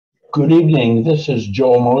Good evening. This is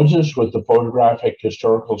Joel Moses with the Photographic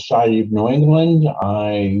Historical Society of New England.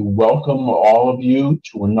 I welcome all of you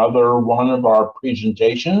to another one of our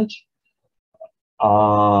presentations.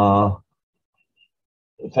 Thank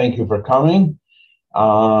you for coming.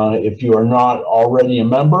 If you are not already a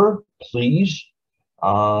member, please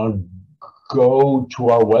go to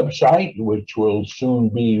our website, which will soon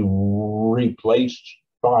be replaced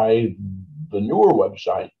by the newer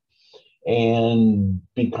website, and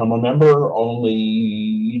become a member.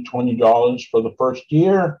 Only $20 for the first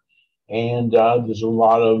year, and there's a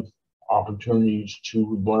lot of opportunities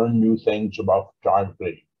to learn new things about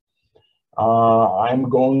photography.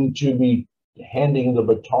 I'm going to be handing the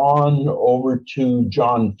baton over to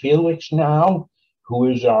John Felix now, who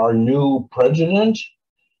is our new president,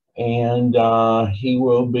 and he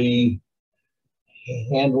will be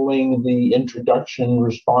handling the introduction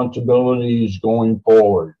responsibilities going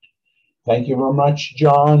forward. Thank you very much,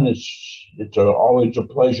 John. It's always a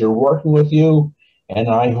pleasure working with you, and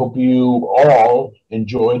I hope you all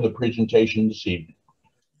enjoy the presentation this evening.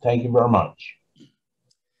 Thank you very much.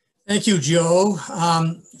 Thank you, Joe.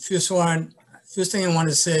 First thing I want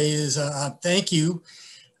to say is thank you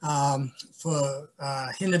for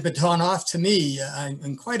handing the baton off to me.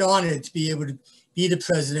 I'm quite honored to be able to be the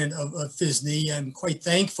president of PHSNE. I'm quite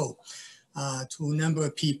thankful to a number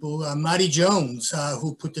of people. Marty Jones,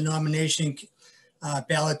 who put the nomination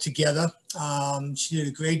ballot together. She did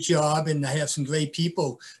a great job, and I have some great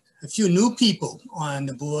people, a few new people on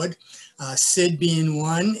the board, Sid being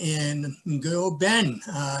one, and girl Ben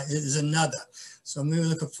is another. So I'm really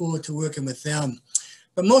looking forward to working with them.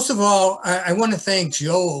 But most of all, I want to thank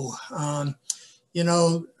Joel. You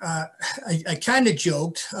know, I kind of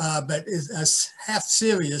joked, but it's half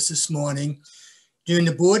serious this morning during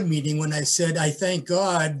the board meeting when I said, I thank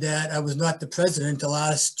God that I was not the president the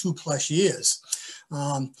last 2+ years.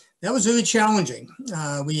 That was really challenging.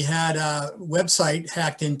 We had a website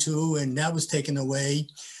hacked into, and that was taken away.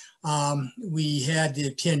 We had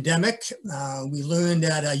the pandemic. We learned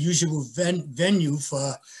that our usual venue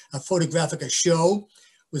for a photographic show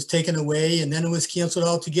was taken away, and then it was canceled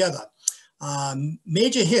altogether.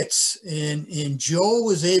 Major hits, and Joel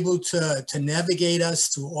was able to navigate us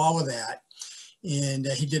through all of that. And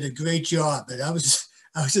he did a great job, but I was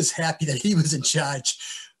just happy that he was in charge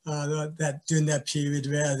during that period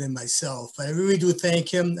rather than myself. But I really do thank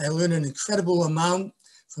him. I learned an incredible amount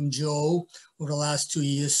from Joe over the last 2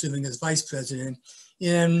 years serving as vice president,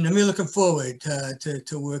 and I'm really looking forward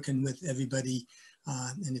to working with everybody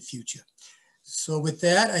in the future. So with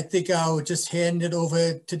that, I think I'll just hand it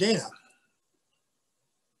over to Dana.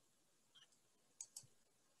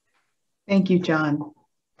 Thank you, John.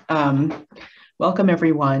 Welcome,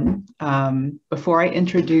 everyone. Before I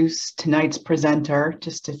introduce tonight's presenter,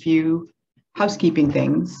 just a few housekeeping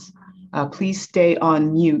things. Please stay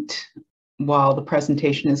on mute while the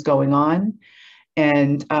presentation is going on.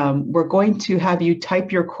 And we're going to have you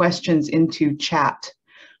type your questions into chat,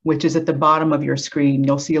 which is at the bottom of your screen.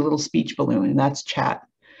 You'll see a little speech balloon, and that's chat.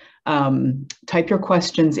 Type your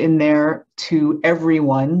questions in there to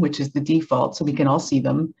everyone, which is the default, so we can all see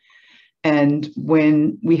them. And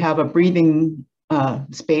when we have a breathing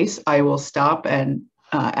space, I will stop and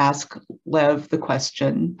ask Lev the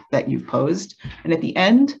question that you've posed. And at the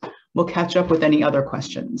end, we'll catch up with any other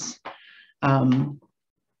questions.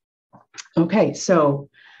 Okay, so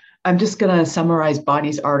I'm just going to summarize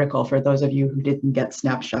Bonnie's article for those of you who didn't get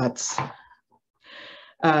snapshots.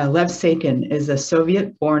 Lev Sakin is a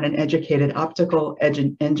Soviet-born and educated optical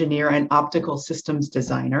engineer and optical systems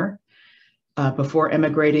designer. Before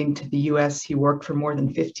emigrating to the US, he worked for more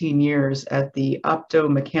than 15 years at the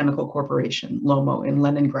Opto-Mechanical Corporation, LOMO, in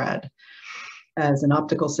Leningrad as an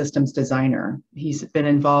optical systems designer. He's been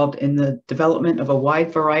involved in the development of a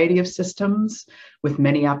wide variety of systems with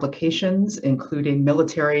many applications, including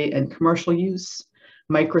military and commercial use,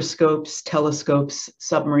 microscopes, telescopes,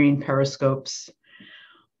 submarine periscopes.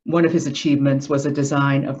 One of his achievements was a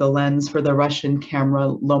design of the lens for the Russian camera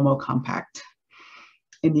LOMO-compact.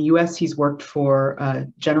 In the US, he's worked for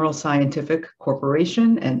General Scientific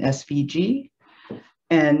Corporation and SVG.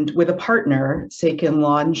 And with a partner, Sakin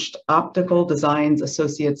launched Optical Design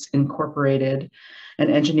Associates Incorporated,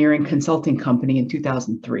 an engineering consulting company in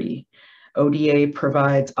 2003. ODA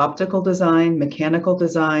provides optical design, mechanical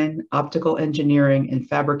design, optical engineering, and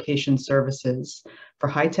fabrication services for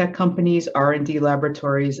high-tech companies, R&D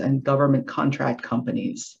laboratories, and government contract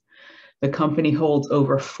companies. The company holds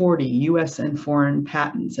over 40 US and foreign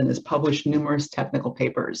patents and has published numerous technical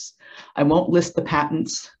papers. I won't list the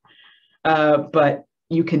patents, but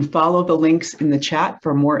you can follow the links in the chat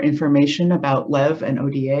for more information about Lev and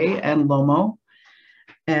ODA and LOMO.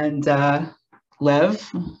 And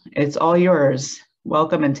Lev, it's all yours.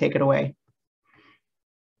 Welcome and take it away.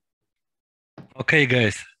 Okay,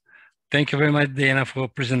 guys. Thank you very much, Dana, for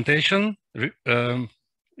presentation.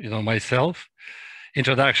 Myself,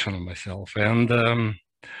 introduction of myself. And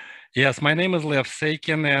yes, my name is Lev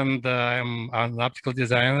Sakin, and I'm an optical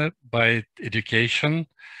designer by education.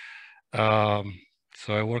 So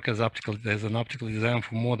I work as an optical designer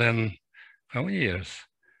for more than how many years?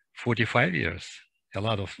 45 years, a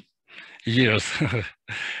lot of years.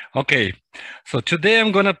 Okay, so today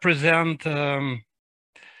I'm going to present,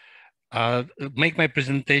 make my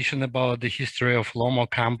presentation about the history of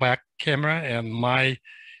LOMO-compact camera and my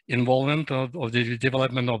involvement of the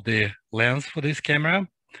development of the lens for this camera.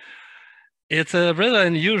 It's a really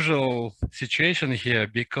unusual situation here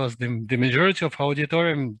because the majority of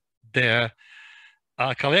auditorium there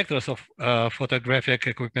are collectors of photographic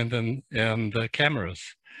equipment and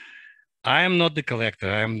cameras. I am not the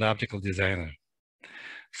collector, I am the optical designer.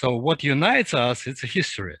 So what unites us, it's a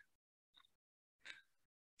history.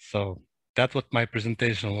 So that's what my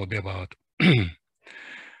presentation will be about.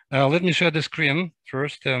 Let me share the screen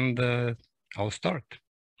first and I'll start.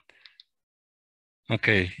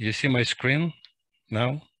 Okay, you see my screen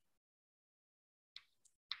now?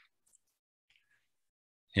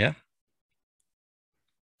 Yeah?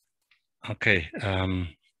 Okay.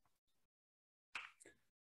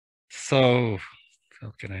 So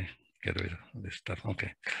how can I get rid of this stuff?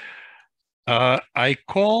 Okay. I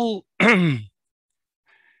call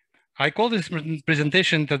this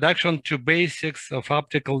presentation Introduction to Basics of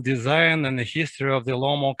Optical Design and the History of the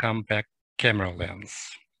LOMO-compact camera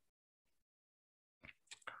lens.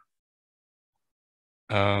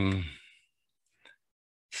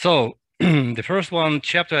 So the first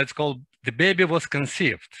chapter, it's called The Baby Was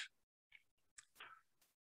Conceived.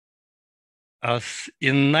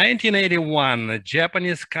 In 1981, a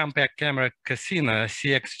Japanese compact camera Cassina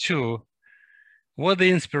CX2 was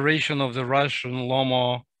the inspiration of the Russian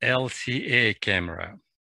LOMO LCA camera.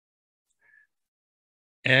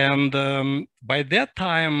 And by that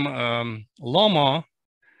time, LOMO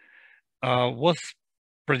was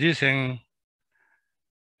producing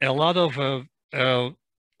a lot of a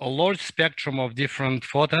large spectrum of different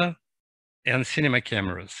photo and cinema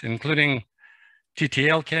cameras, including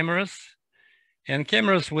TTL cameras and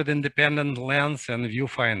cameras with independent lens and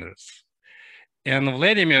viewfinders. And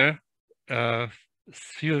Vladimir,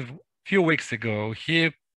 few weeks ago,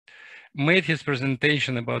 he made his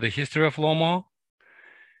presentation about the history of LOMO,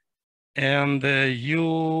 and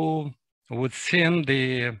you would see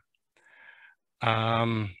a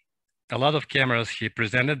lot of cameras he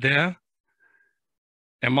presented there.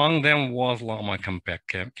 Among them was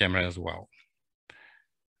LOMO-compact camera as well.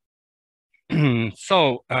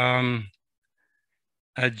 So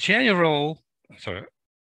General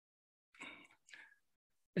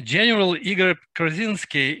Igor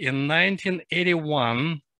Korzinski in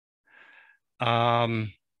 1981,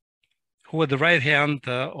 who was the right hand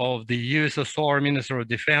of the USSR Minister of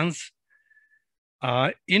Defense,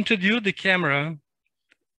 introduced the camera,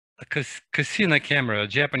 a Cassina camera, a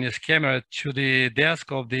Japanese camera, to the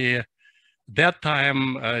desk of that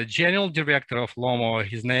time General Director of LOMO.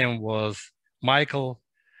 His name was Michael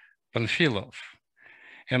Panfilov.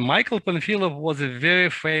 And Michael Panfilov was a very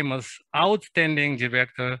famous, outstanding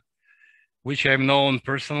director, which I've known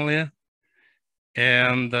personally.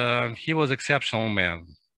 And he was an exceptional man.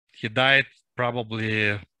 He died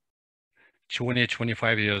probably 20,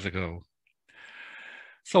 25 years ago.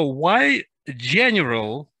 So why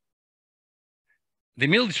General, the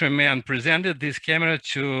military man, presented this camera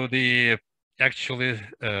to the actually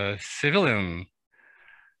civilian?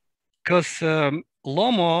 Because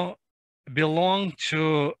LOMO belonged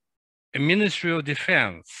to a Ministry of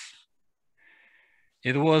Defense.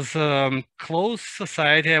 It was closed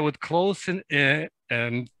society, I would close factory.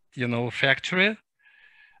 And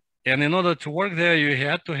in order to work there, you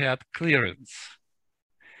had to have clearance.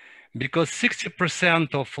 Because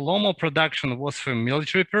 60% of LOMO production was for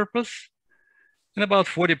military purpose and about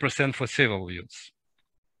 40% for civil use.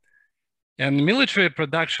 And military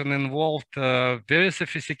production involved very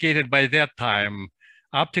sophisticated, by that time,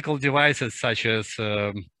 optical devices such as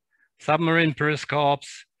submarine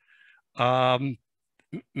periscopes,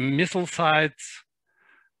 missile sights,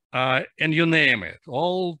 and you name it.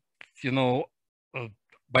 All,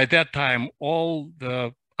 by that time, all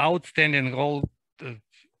the outstanding, all the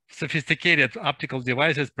sophisticated optical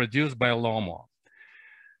devices produced by LOMO.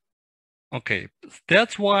 Okay,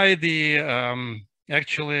 that's why the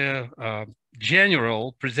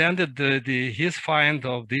General presented his find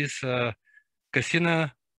of this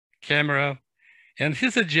Cassina camera, and he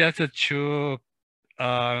suggested to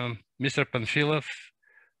Mr. Panfilov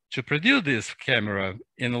to produce this camera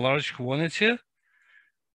in a large quantity,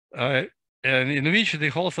 and in which the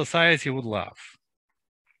whole society would love.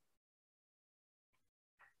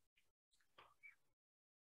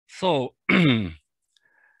 So,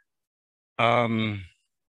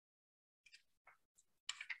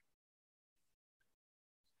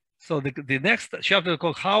 so the next chapter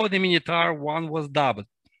called How the Minitar 1 was dubbed.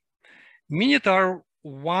 Minitar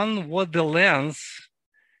 1 was the lens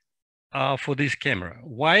for this camera.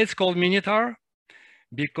 Why it's called Minitar?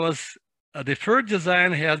 Because the first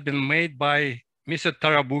design has been made by Mr.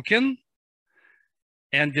 Tarabukin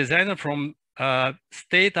and designer from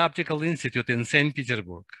State Optical Institute in St.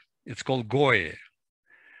 Petersburg. It's called GOE.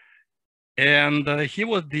 And he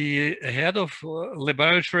was the head of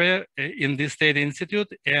laboratory in this State Institute,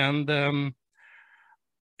 and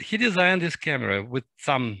he designed this camera with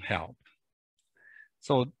some help.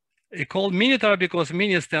 So it called Minitar because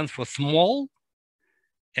Mini stands for small,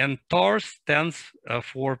 and Tar stands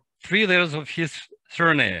for 3 letters of his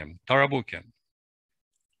surname, Tarabukin.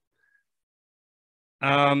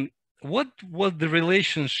 What was the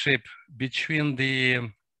relationship between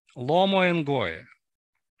the LOMO and GOE?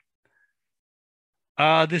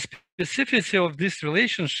 The specificity of this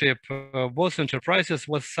relationship, both enterprises,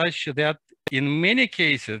 was such that in many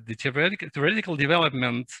cases, the theoretical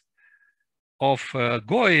development of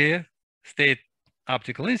GOE, State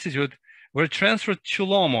Optical Institute, were transferred to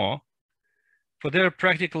LOMO for their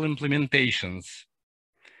practical implementations.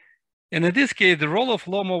 And in this case, the role of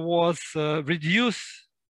LOMO was reduced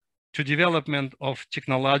to development of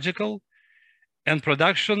technological and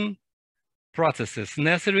production processes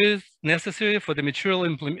necessary for the material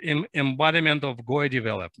embodiment of GOE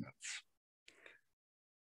developments.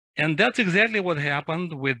 And that's exactly what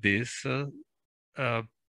happened with this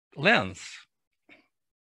lens.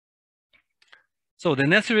 So the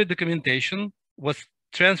necessary documentation was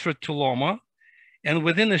transferred to LOMO, and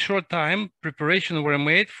within a short time, preparations were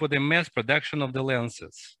made for the mass production of the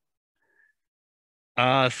lenses.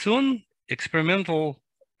 Soon, experimental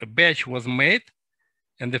batch was made,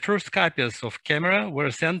 and the first copies of camera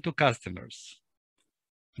were sent to customers.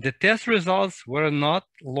 The test results were not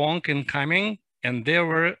long in coming, and they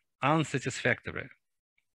were unsatisfactory.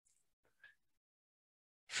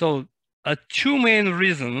 So, 2 main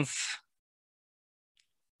reasons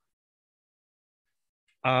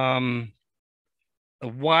why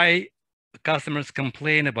customers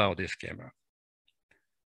complain about this camera.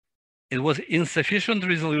 It was insufficient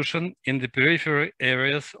resolution in the peripheral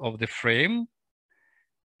areas of the frame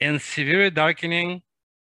and severe darkening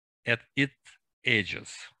at its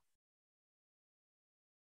edges.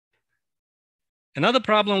 Another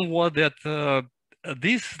problem was that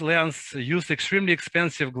this lens used extremely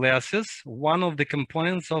expensive glasses, one of the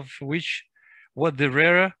components of which was the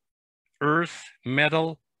rare earth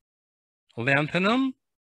metal lanthanum,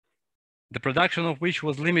 the production of which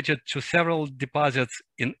was limited to several deposits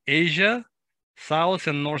in Asia, South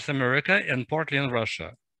and North America, and partly in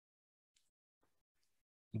Russia.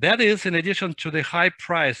 That is, in addition to the high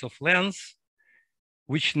price of lens,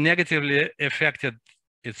 which negatively affected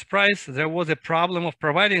its price, there was a problem of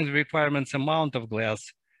providing the requirements amount of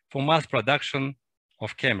glass for mass production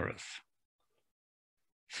of cameras.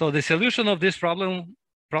 So the solution of this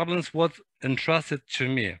problems was entrusted to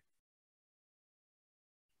me.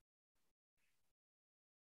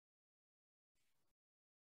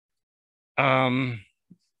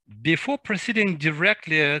 Before proceeding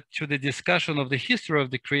directly to the discussion of the history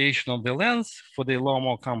of the creation of the lens for the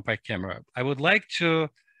LOMO-compact camera, I would like to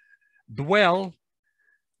dwell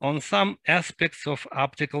on some aspects of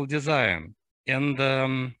optical design.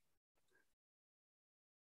 And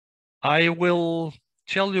I will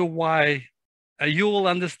tell you why, you will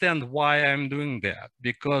understand why I'm doing that,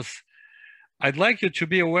 because I'd like you to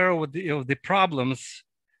be aware of the problems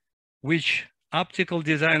which optical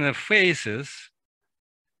designer faces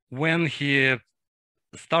when he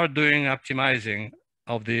start doing optimizing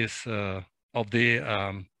of this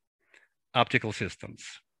optical systems.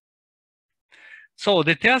 So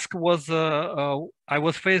the task was I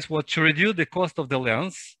was faced with to reduce the cost of the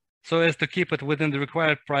lens so as to keep it within the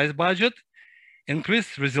required price budget,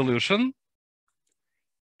 increase resolution,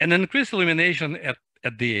 and increase illumination at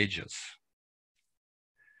the edges.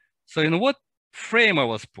 So in what frame I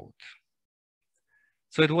was put?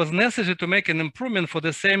 So it was necessary to make an improvement for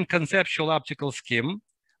the same conceptual optical scheme,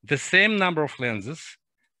 the same number of lenses,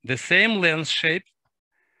 the same lens shape,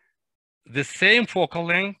 the same focal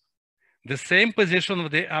length, the same position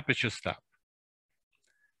of the aperture stop.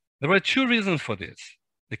 There were 2 reasons for this.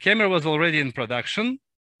 The camera was already in production,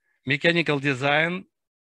 mechanical design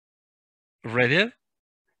ready,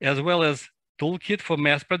 as well as toolkit for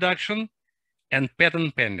mass production and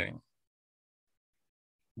patent pending.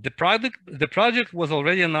 The project was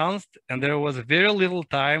already announced, and there was very little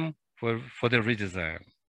time for the redesign.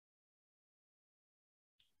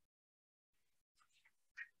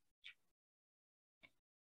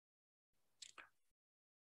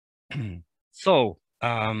 So,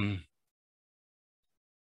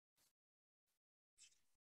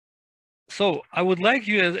 so I would like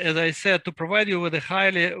you, as I said, to provide you with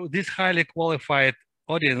this highly qualified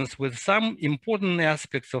audience with some important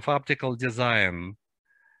aspects of optical design,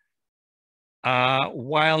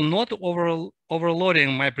 while not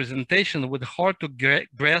overloading my presentation with hard to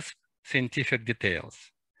grasp scientific details.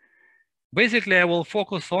 Basically, I will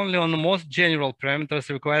focus only on the most general parameters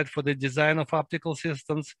required for the design of optical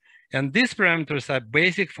systems, and these parameters are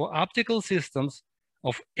basic for optical systems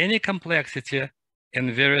of any complexity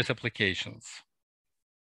and various applications.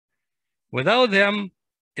 Without them,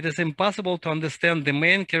 it is impossible to understand the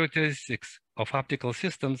main characteristics of optical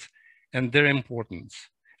systems and their importance.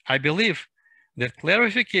 I believe that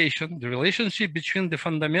clarification, the relationship between the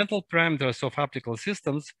fundamental parameters of optical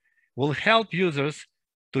systems, will help users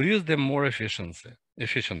to use them more effectively.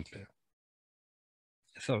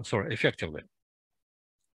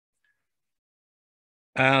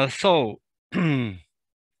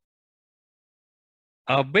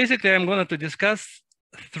 Basically, I'm going to discuss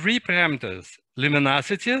three parameters: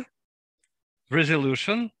 luminosity,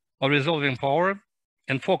 resolution or resolving power,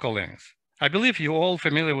 and focal length. I believe you're all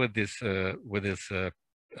familiar with these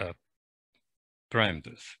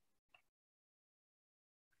parameters.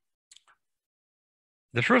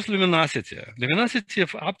 The first, luminosity. Luminosity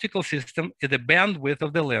of optical system is the bandwidth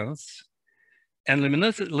of the lens, and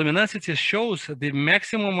luminosity shows the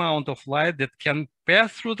maximum amount of light that can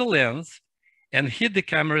pass through the lens and hit the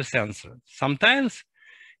camera sensor. Sometimes,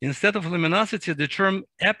 instead of luminosity, the term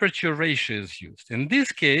aperture ratio is used. In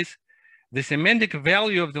this case, the semantic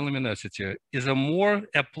value of the luminosity is a more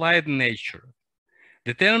applied nature.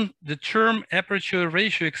 The term aperture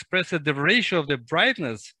ratio expresses the ratio of the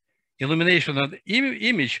brightness illumination of the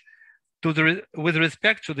image with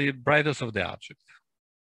respect to the brightness of the object.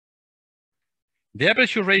 The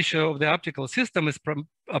aperture ratio of the optical system is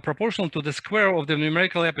proportional to the square of the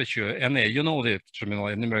numerical aperture, NA, you know the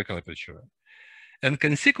terminology, numerical aperture. And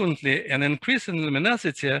consequently, an increase in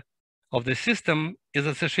luminosity of the system is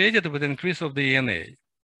associated with increase of the NA.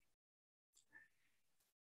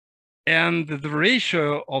 And the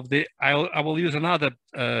ratio of the, I will use another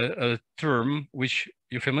term which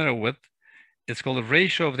you're familiar with. It's called the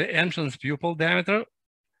ratio of the entrance pupil diameter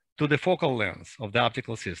to the focal length of the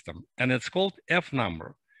optical system. And it's called F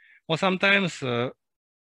number. Or sometimes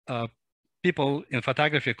people in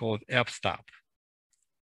photography call it F stop.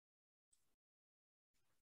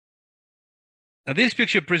 Now, this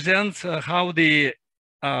picture presents how the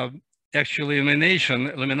actually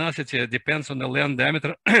luminosity depends on the lens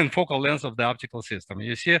diameter and focal length of the optical system.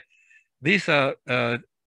 You see, these are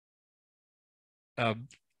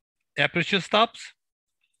aperture stops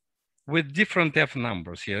with different F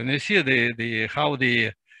numbers here, and you see how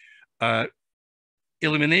the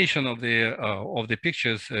illumination of the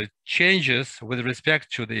pictures changes with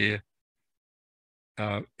respect to the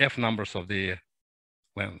F numbers of the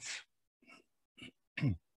lens.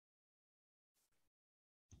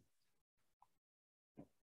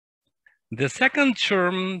 The second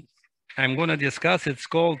term I'm going to discuss, it's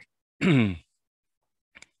called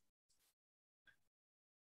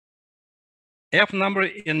F number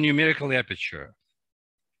in numerical aperture.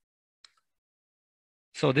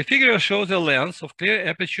 So the figure shows a lens of clear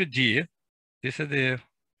aperture D. This is the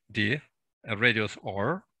D, a radius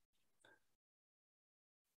R.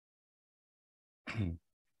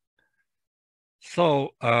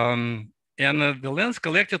 So, and the lens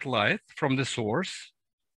collected light from the source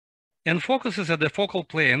and focuses at the focal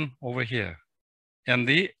plane over here. And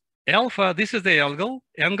the alpha, this is the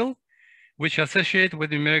angle which associate with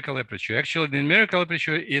numerical aperture. Actually, the numerical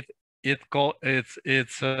aperture,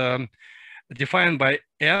 it's defined by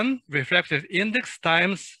n refractive index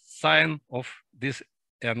times sine of this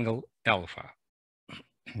angle alpha.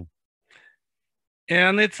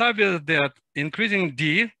 And it's obvious that increasing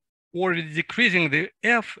D or decreasing the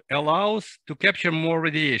F allows to capture more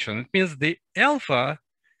radiation. It means the alpha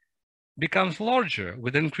becomes larger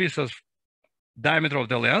with increase of diameter of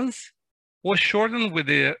the lens or shortened with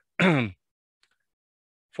the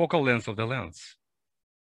focal length of the lens.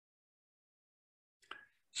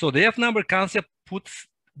 So the F number concept puts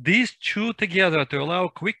these two together to allow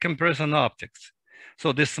quick comparison optics.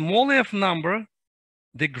 So the smaller F number,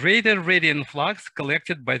 the greater radiant flux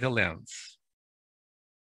collected by the lens.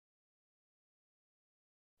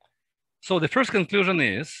 So the first conclusion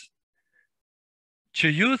is to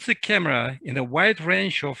use the camera in a wide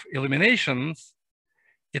range of illuminations,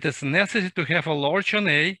 it is necessary to have a large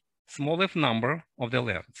NA, small f number of the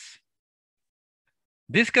lens.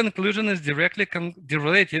 This conclusion is directly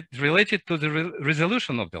related to the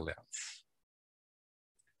resolution of the lens.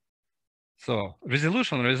 So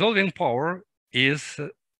resolution, resolving power, is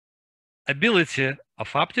ability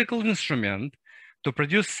of optical instrument to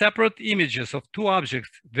produce separate images of two objects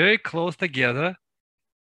very close together,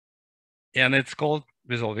 and it's called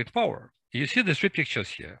resolving power. You see the three pictures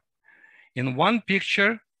here. In one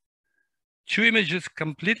picture, two images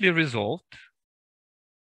completely resolved.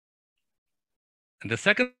 In the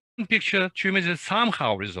second picture, two images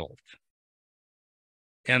somehow resolved.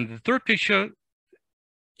 And the third picture,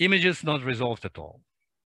 images not resolved at all.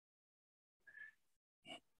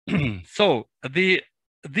 So the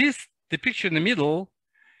picture in the middle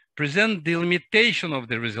presents the limitation of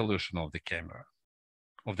the resolution of the camera,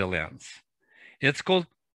 of the lens. It's called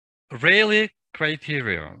Rayleigh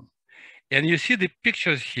criterion. And you see the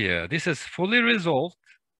pictures here. This is fully resolved,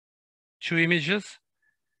 two images.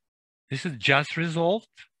 This is just resolved,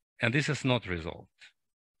 and this is not resolved.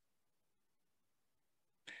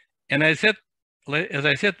 And as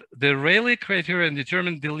I said, the Rayleigh criterion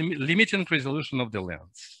determined the limiting resolution of the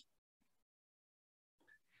lens.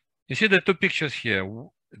 You see the two pictures here,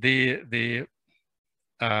 the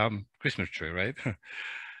Christmas tree, right?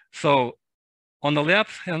 So on the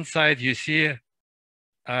left-hand side, you see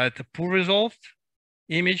the poor resolved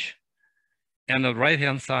image, and on the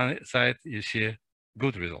right-hand side, you see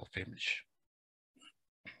good resolved image.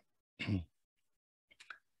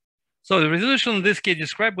 So the resolution in this case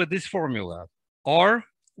described with this formula, R,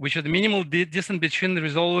 which is the minimal distance between the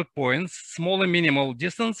resolved points, smaller minimal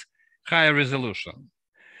distance, higher resolution.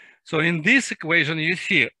 So in this equation, you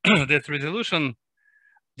see that resolution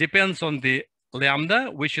depends on the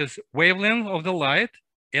lambda, which is wavelength of the light,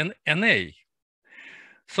 and NA.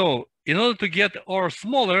 So in order to get R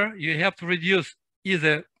smaller, you have to reduce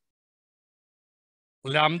either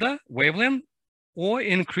lambda, wavelength, or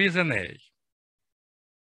increase NA.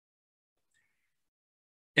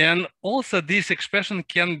 And also this expression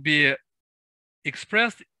can be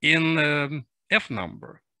expressed in F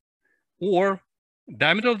number, or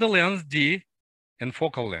diameter of the lens, D, and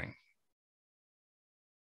focal length.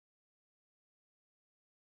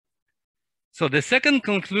 So the second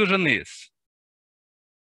conclusion is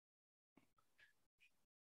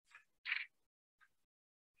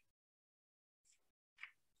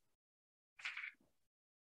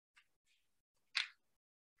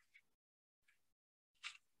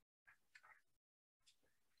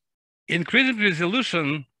increasing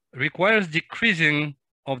resolution requires decreasing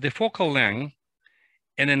of the focal length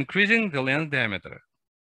and increasing the lens diameter.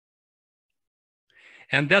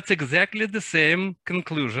 And that's exactly the same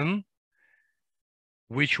conclusion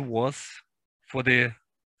which was for the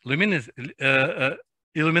illumination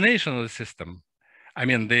of the system. I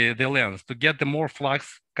mean, the lens, to get the more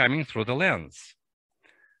flux coming through the lens.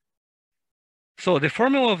 So the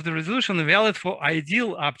formula of the resolution is valid for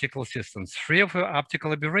ideal optical systems, free of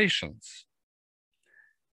optical aberrations.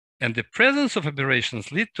 And the presence of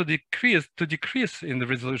aberrations lead to decrease in the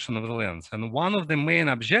resolution of the lens. And one of the main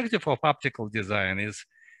objectives of optical design is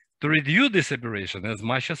to reduce this aberration as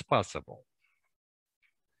much as possible.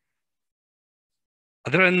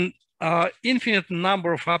 There are an infinite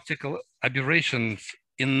number of optical aberrations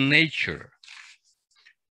in nature.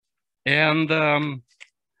 And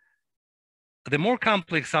the more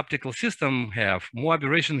complex optical system have, more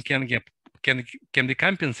aberration can be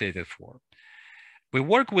compensated for. We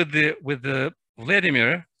work with the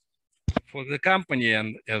Vladimir for the company,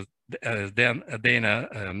 and as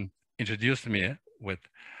Dana introduced me with,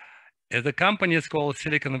 the company is called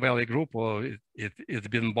Silicon Valley Group, or it's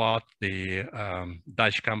been bought the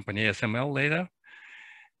Dutch company SML later.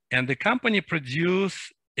 And the company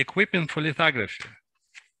produce equipment for lithography,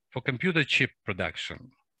 for computer chip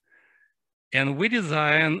production. And we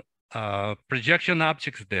design projection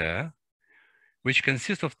optics there, which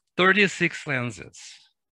consist of 36 lenses.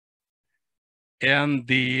 And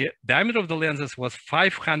the diameter of the lenses was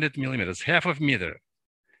 500 millimeters, half of a meter.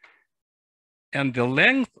 And the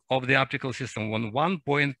length of the optical system was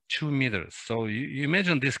 1.2 meters. So you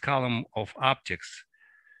imagine this column of optics,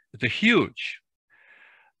 it's huge.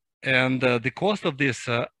 And the cost of this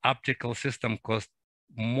optical system cost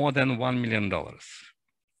more than $1 million.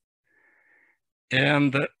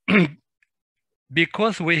 And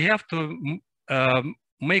because we have to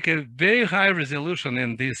make a very high resolution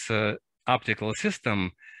in this optical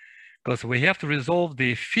system, because we have to resolve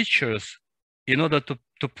the features in order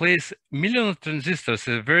to place millions of transistors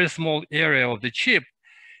in a very small area of the chip,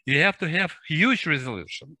 you have to have huge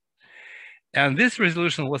resolution. And this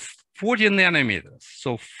resolution was 40 nanometers.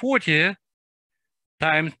 So 40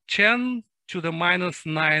 times 10 to the minus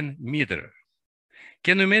 9 meter.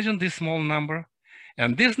 Can you imagine this small number?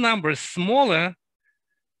 And this number is smaller,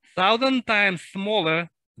 1,000 times smaller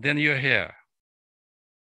than your hair.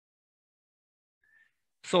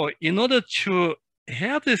 So in order to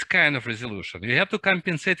have this kind of resolution, you have to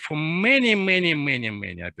compensate for many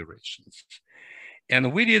aberrations.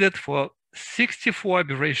 And we did it for 64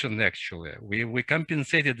 aberrations, actually. We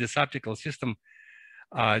compensated this optical system,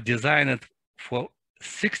 designed it for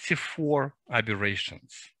 64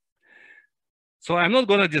 aberrations. So I'm not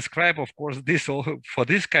going to describe, of course, this for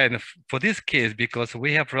this case, because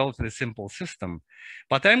we have relatively simple system.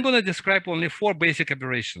 But I'm going to describe only 4 basic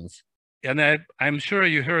aberrations. And I'm sure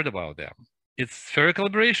you heard about them. It's spherical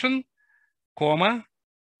aberration, coma,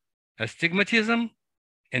 astigmatism,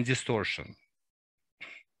 and distortion.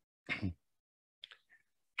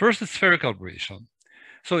 First is spherical aberration.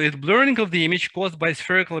 So the blurring of the image caused by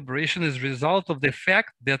spherical aberration is a result of the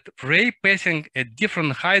fact that rays passing at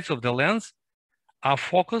different heights of the lens are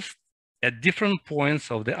focused at different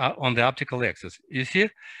points of on the optical axis. You see,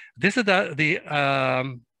 this is the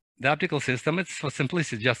optical system. It's for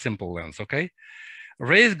simplicity, just simple lens, okay?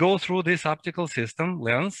 Rays go through this optical system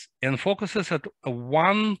lens and focuses at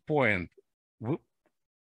one point.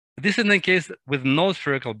 This is in the case with no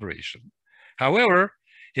spherical aberration. However,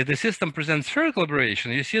 if the system presents spherical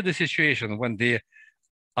aberration, you see the situation when the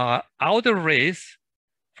outer rays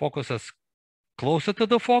focuses closer to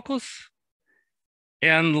the focus,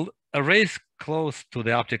 and a rays close to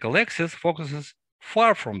the optical axis focuses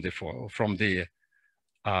far from the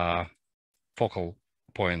focal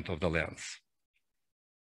point of the lens.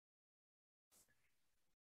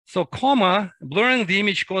 So coma, blurring the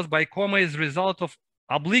image caused by coma is a result of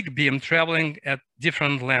oblique beam traveling at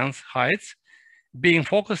different lens heights, being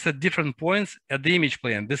focused at different points at the image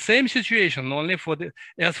plane. The same situation only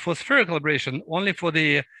as for spherical aberration, only for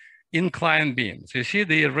the inclined beam. So you see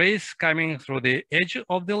the rays coming through the edge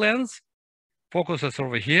of the lens, focuses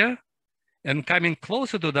over here, and coming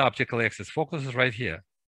closer to the optical axis, focuses right here.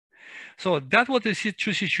 So that's what you see,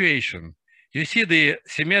 two situations. You see the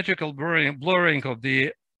symmetrical blurring of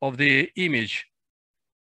the image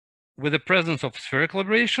with the presence of spherical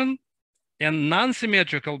aberration, and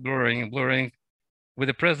non-symmetrical blurring with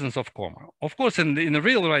the presence of coma. Of course, in the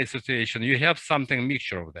real life situation, you have something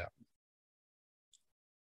mixture of that.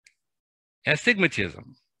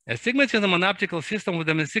 Astigmatism. Astigmatism on optical system with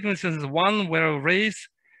astigmatism is one where rays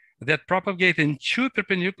that propagate in two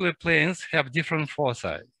perpendicular planes have different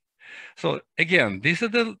foci. So again, this is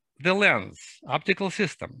the lens, optical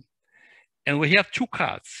system. And we have two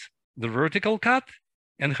cuts, the vertical cut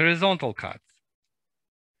and horizontal cut.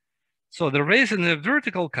 So the rays in the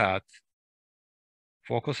vertical cut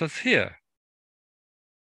focuses here.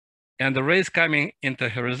 And the rays coming into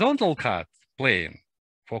horizontal cut plane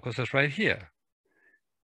focuses right here.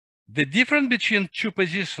 The difference between two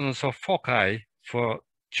positions of foci for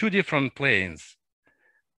two different planes,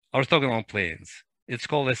 orthogonal planes, it's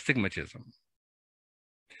called astigmatism.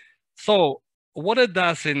 So what it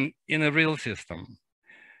does in a real system,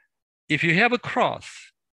 if you have a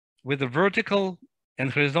cross with a vertical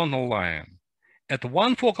and horizontal line, at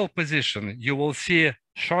one focal position, you will see a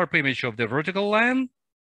sharp image of the vertical line.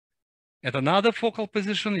 At another focal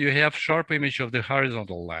position, you have sharp image of the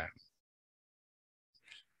horizontal line.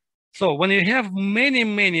 So when you have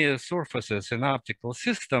many surfaces in optical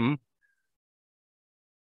system,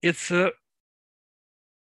 it's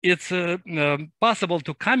possible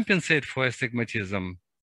to compensate for astigmatism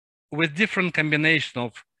with different combination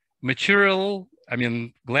of material,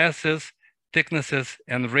 glasses, thicknesses,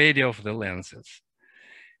 and radii of the lenses.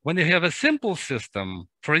 When you have a simple system,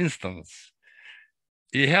 for instance,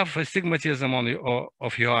 you have astigmatism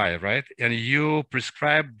of your eye, right? And you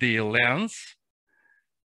prescribe the lens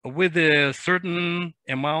with a certain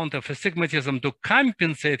amount of astigmatism to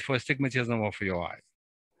compensate for astigmatism of your eye.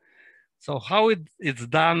 So how it's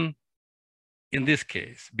done in this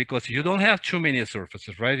case, because you don't have too many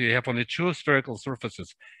surfaces, right? You have only two spherical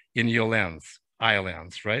surfaces in your lens, eye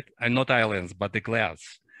lens, right? And not eye lens, but the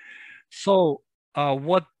glass. So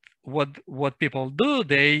what people do,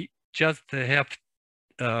 they just have,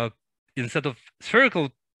 instead of spherical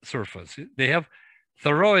surface, they have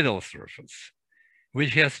toroidal surface,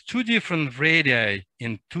 which has two different radii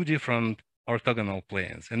in two different orthogonal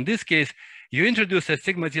planes. In this case, you introduce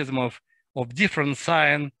astigmatism of different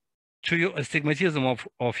sign to your astigmatism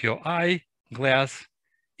of your eye glass,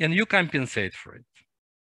 and you compensate for it.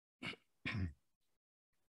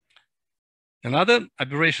 Another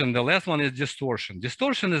aberration, the last one, is distortion.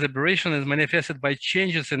 Distortion is aberration is manifested by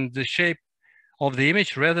changes in the shape of the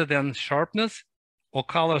image rather than sharpness or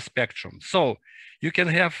color spectrum. So you can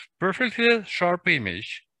have perfectly sharp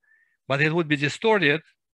image, but it would be distorted.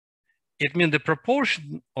 It means the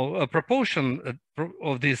proportion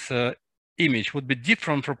of this image would be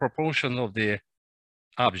different from proportion of the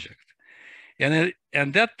object.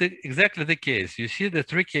 And that's exactly the case. You see the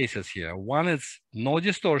three cases here. One is no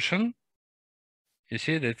distortion. You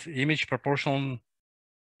see that image proportional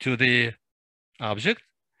to the object.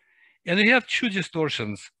 And you have two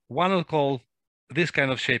distortions. One is called this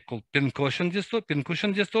kind of shape called pincushion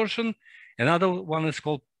distortion. Another one is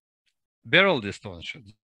called barrel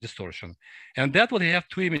distortion. And that would have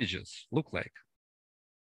two images look like,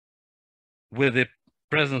 with the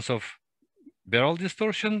presence of barrel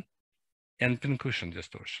distortion and pincushion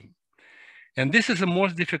distortion. And this is the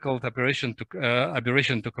most difficult aberration to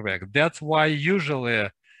correct. That's why usually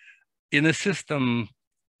in a system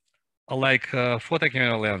like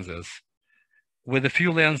photocamera lenses, with a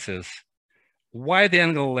few lenses, wide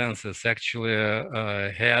angle lenses actually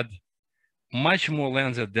had much more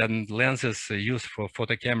lenses than lenses used for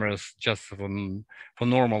photocameras just for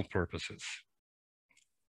normal purposes.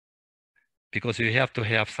 Because you have to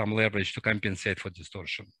have some leverage to compensate for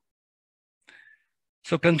distortion.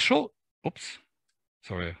 So control of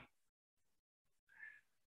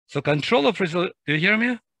resolution, do you hear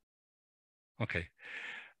me? Okay,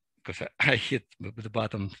 because I hit the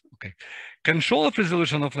button, okay. Control of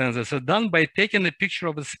resolution of lenses is done by taking a picture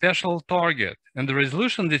of a special target, and the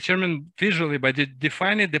resolution determined visually by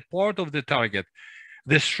defining the part of the target,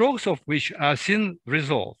 the strokes of which are seen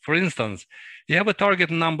resolved. For instance, you have a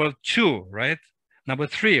target number 2, right? Number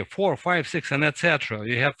 3, 4, 5, 6, and etc.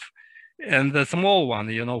 You have, and the small one,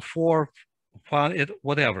 you know, 4, 5,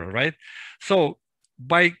 whatever, right? So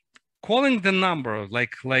by calling the number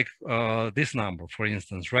like this number, for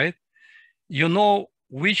instance, right? You know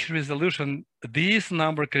which resolution this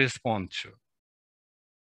number corresponds to.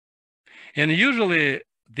 And usually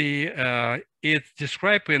it's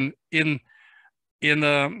described in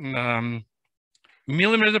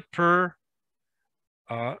millimeter per,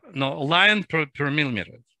 line per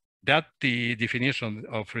millimeter. That's the definition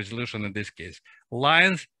of resolution in this case,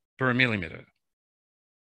 lines per millimeter.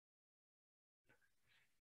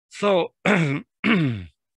 So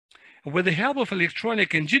with the help of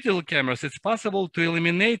electronic and digital cameras, it's possible to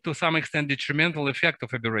eliminate to some extent the detrimental effect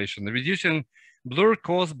of aberration, reducing blur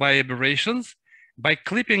caused by aberrations by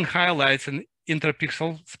clipping highlights in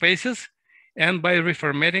interpixel spaces and by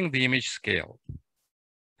reformatting the image scale.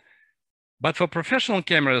 But for professional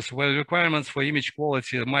cameras where requirements for image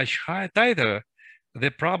quality are much tighter,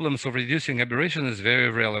 the problems of reducing aberration is very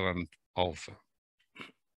relevant also.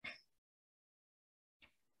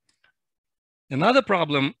 Another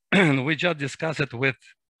problem, we just discussed it with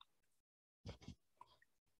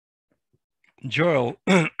Joel,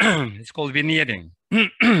 it's called vignetting.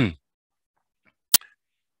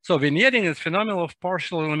 So vignetting is phenomenon of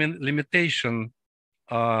partial limitation,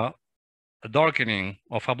 darkening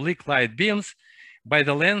of oblique light beams by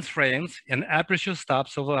the lens frames and aperture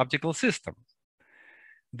stops of the optical system.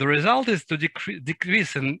 The result is to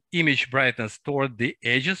decrease in image brightness toward the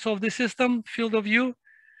edges of the system field of view.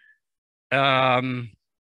 And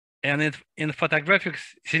in photographic,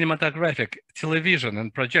 cinematographic, television,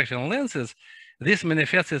 and projection lenses, this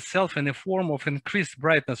manifests itself in the form of increased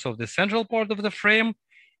brightness of the central part of the frame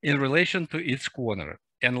in relation to its corner.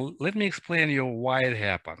 And let me explain you why it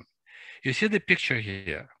happened. You see the picture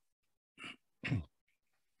here.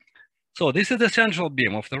 So this is the central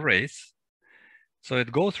beam of the rays. So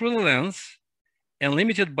it goes through the lens and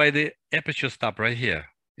limited by the aperture stop right here.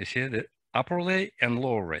 You see the upper ray and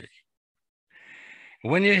lower ray.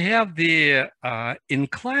 When you have the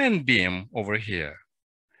inclined beam over here,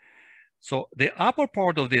 so the upper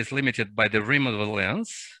part of this limited by the rim of the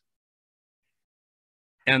lens,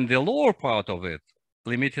 and the lower part of it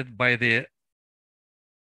limited by the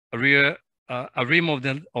rear rim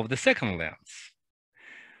of the second lens.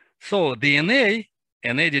 So the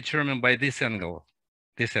NA determined by this angle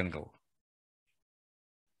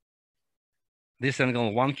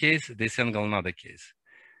one case, this angle another case.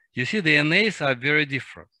 You see the NAs are very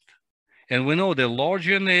different. And we know the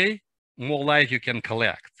larger NA, more light you can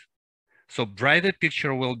collect. So brighter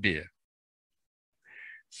picture will be.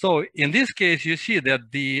 So in this case, you see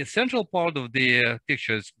that the central part of the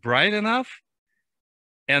picture is bright enough,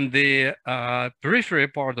 and the periphery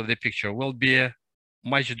part of the picture will be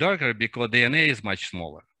much darker because the NA is much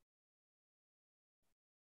smaller.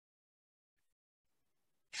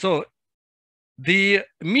 So The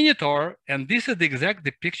Minotaur, and this is the exact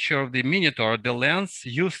picture of the Minotaur, the lens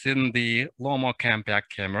used in the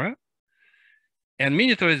LOMO-compact camera. And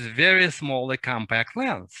Minotaur is very small, a compact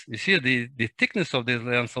lens. You see the thickness of this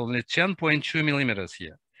lens only 10.2 millimeters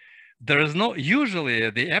here. There is no, usually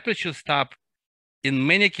the aperture stop in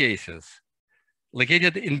many cases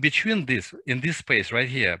located in between this, in this space right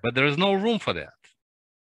here, but there is no room for that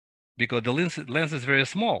because the lens is very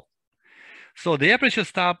small. So the aperture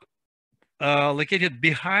stop located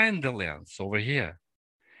behind the lens over here.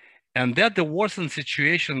 And that the worsened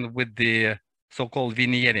situation with the so-called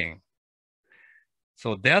vignetting.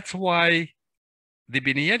 So that's why the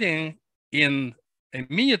vignetting in a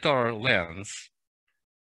Minotaur lens,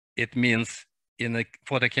 it means in a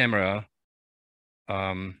photo camera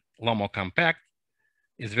LOMO-compact,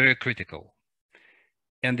 is very critical.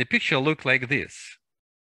 And the picture looked like this.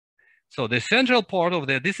 So the central part of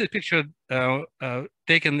this is a picture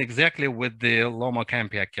taken exactly with the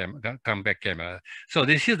LOMO-compact camera. So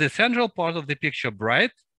this is the central part of the picture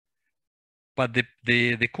bright, but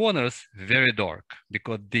the corners very dark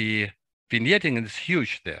because the vignetting is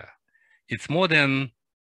huge there. It's more than,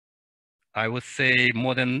 I would say,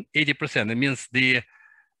 more than 80%. It means the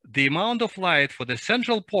amount of light for the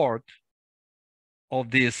central part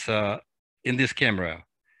of this in this camera,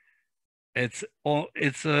 it's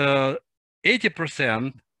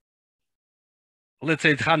 80%. Let's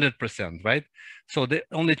say it's 100%, right? So the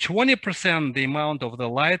only 20% the amount of the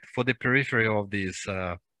light for the periphery of this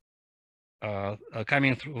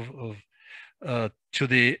coming through to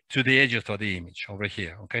the edges of the image over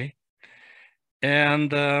here, okay?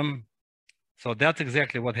 And so that's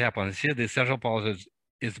exactly what happens here. The central part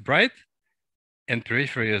is bright and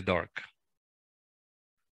periphery is dark.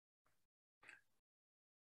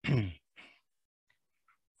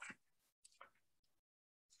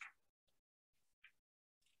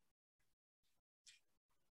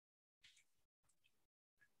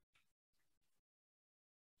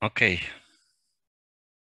 Okay.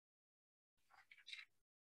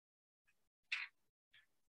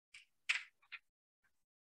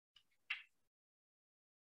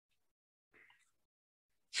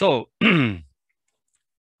 So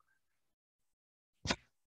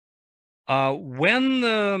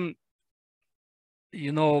when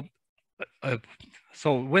you know,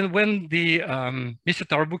 so when the Mr.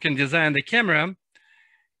 Tarbukin designed the camera,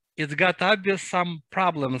 it's got obvious some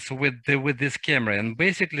problems with this camera, and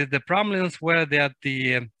basically the problems were that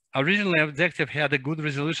the original objective had a good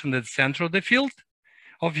resolution at the center of the field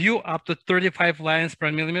of view up to 35 lines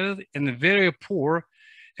per millimeter, and very poor,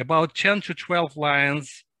 about 10 to 12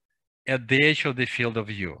 lines at the edge of the field of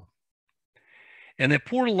view. And a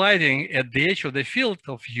poor lighting at the edge of the field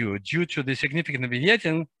of view due to the significant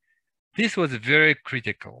vignetting, this was very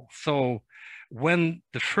critical. So when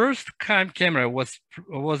the first camera was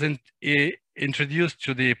introduced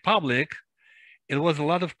to the public, it was a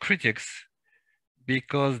lot of critics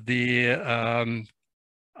because the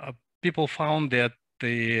people found that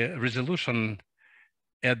the resolution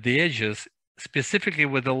at the edges, specifically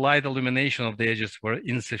with the light illumination of the edges, were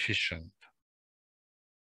insufficient.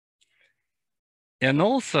 And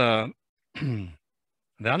also, the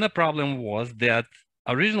other problem was that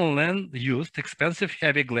original lens used expensive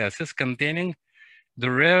heavy glasses containing the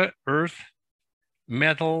rare earth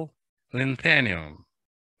metal lanthanum,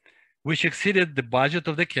 which exceeded the budget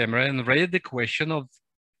of the camera and raised the question of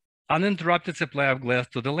uninterrupted supply of glass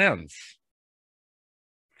to the lens.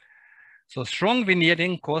 So strong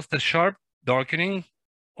vignetting caused a sharp darkening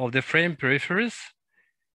of the frame peripheries,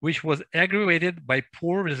 which was aggravated by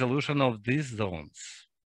poor resolution of these zones.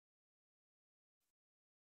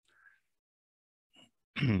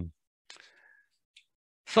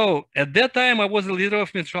 So at that time, I was the leader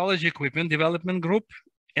of metrology equipment development group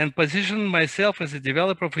and positioned myself as a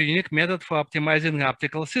developer of a unique method for optimizing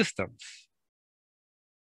optical systems.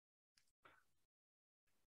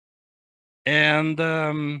 And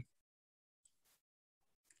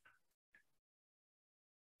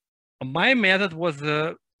my method was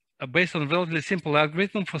based on a relatively simple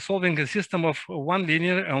algorithm for solving a system of one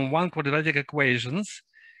linear and one quadratic equations,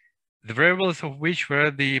 the variables of which were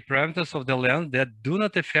the parameters of the lens that do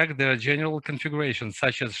not affect their general configuration,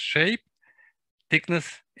 such as shape,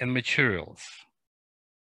 thickness, and materials.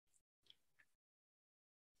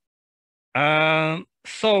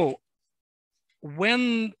 So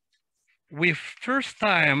when we first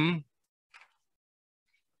time,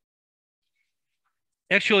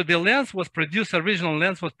 actually the lens was produced, original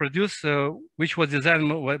lens was produced, which was designed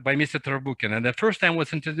by Mr. Tarbukin. And the first time it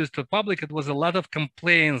was introduced to the public, it was a lot of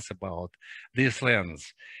complaints about this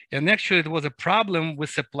lens. And actually it was a problem with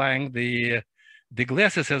supplying the the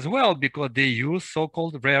glasses as well, because they use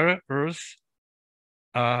so-called rare earth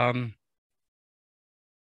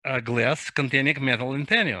glass containing metal and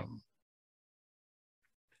titanium.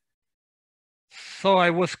 So I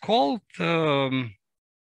was called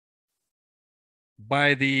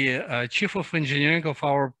by the chief of engineering of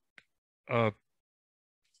our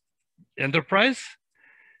enterprise,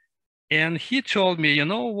 and he told me, you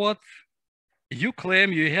know what, you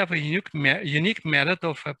claim you have a unique method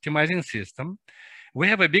of optimizing system. We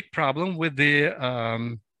have a big problem with the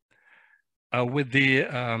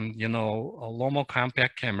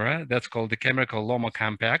LOMO-compact camera. That's called the camera called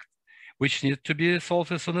LOMO-compact, which needs to be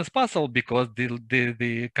solved as soon as possible because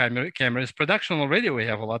the camera is production already. We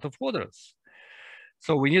have a lot of orders,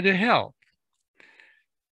 so we need your help.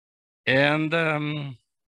 And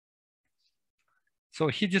so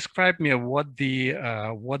he described me what the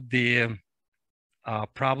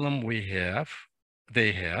problem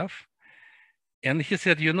they have, and he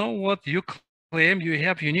said, you know what, you claim you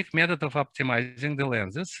have unique method of optimizing the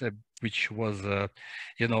lenses, which was,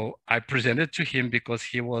 I presented to him because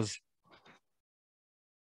he was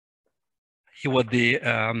the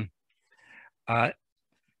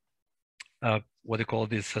what do you call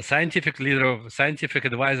this, a scientific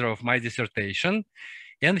advisor of my dissertation.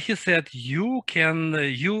 And he said, you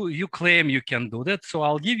claim you can do that, so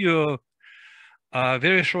I'll give you a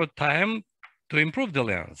very short time to improve the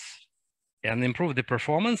lens and improve the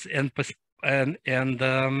performance and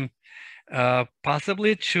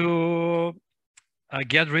possibly to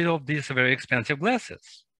get rid of these very expensive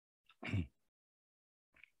glasses.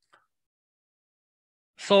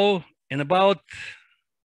 So in about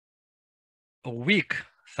a week,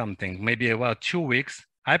 something, maybe about 2 weeks,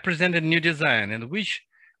 I presented a new design in which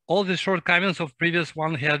all the shortcomings of previous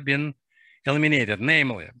one had been eliminated.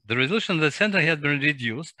 Namely, the resolution of the center had been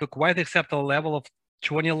reduced to quite acceptable level of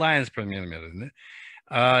 20 lines per millimeter.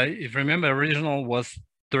 If you remember, original was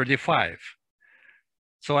 35.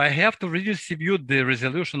 So I have to redistribute the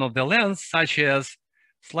resolution of the lens, such as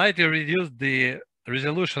slightly reduce the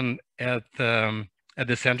resolution at the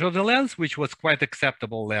center of the lens, which was quite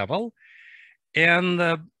acceptable level, and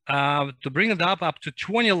to bring it up to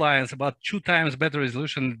 20 lines, about 2 times better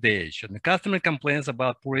resolution at the edge. And the customer complaints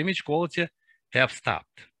about poor image quality have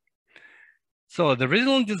stopped. So the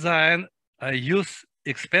original design used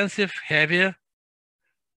expensive, heavy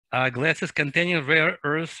glasses containing rare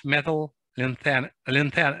earth metal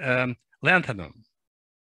lanthanum.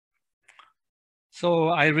 So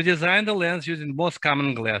I redesigned the lens using most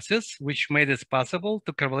common glasses, which made it possible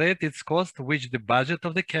to calculate its cost with the budget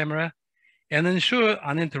of the camera and ensure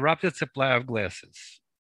uninterrupted supply of glasses.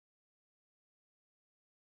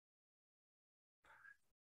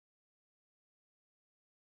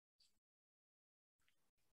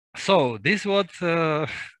 So this is what the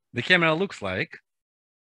camera looks like.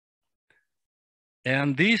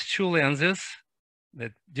 And these 2 lenses,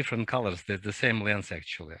 the different colors, they're the same lens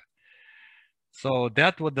actually. So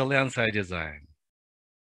that was the lens I designed.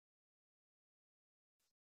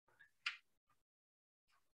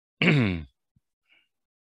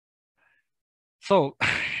 So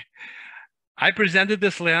I presented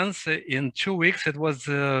this lens in 2 weeks. It was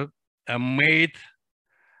made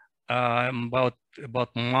about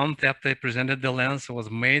a month after I presented the lens. It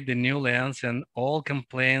was made the new lens and all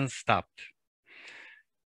complaints stopped.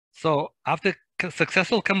 So after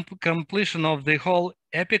successful completion of the whole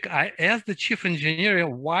epic, I asked the chief engineer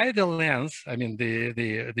why the lens, I mean,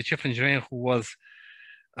 the chief engineer who was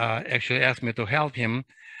actually asked me to help him.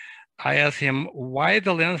 I asked him why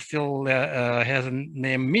the lens still has a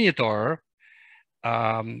name Minotaur,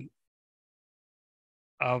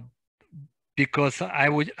 because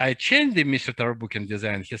I changed the Mr. Tarabukin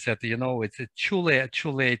design. He said, you know, it's too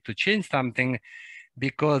late to change something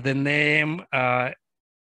because the name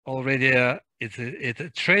already it's a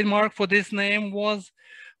trademark for this name was.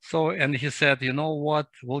 So, and he said, you know what,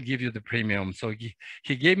 we'll give you the premium. So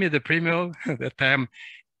he gave me the premium at the time,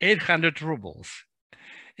 800 rubles.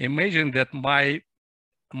 Imagine that my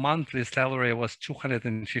monthly salary was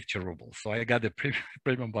 250 rubles. So I got the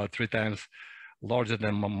premium about 3 times larger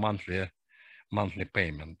than my monthly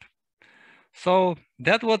payment. So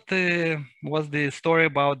that was the story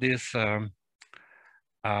about this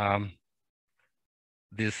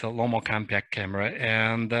this LOMO-compact camera.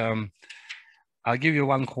 And I'll give you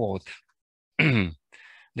one quote. The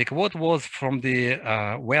quote was from the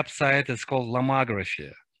website. It's called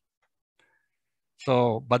Lithography.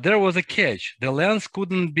 So, but there was a catch. The lens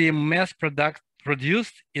couldn't be mass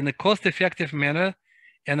produced in a cost-effective manner,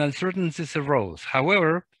 and uncertainties arose.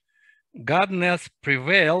 However, godness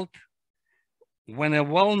prevailed when a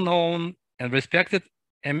well-known and respected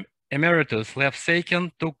Emeritus Lev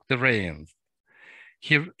Sakin took the reins.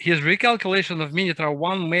 His recalculation of Miniature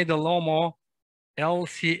 1 made the LOMO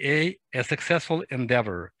LCA a successful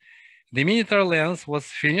endeavor. The Miniature lens was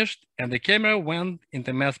finished and the camera went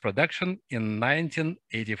into mass production in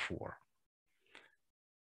 1984.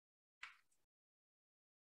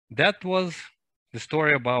 That was the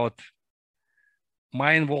story about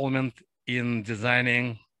my involvement in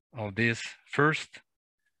designing of this first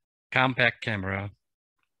compact camera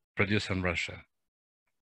produced in Russia.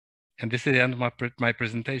 And this is the end of my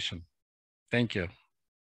presentation. Thank you.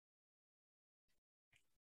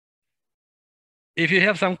 If you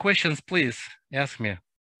have some questions, please ask me.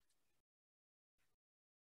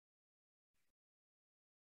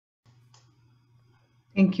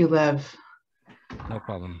 Thank you, Lev. No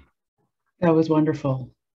problem. That was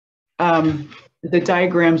wonderful. The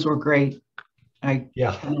diagrams were great. I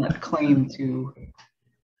cannot claim to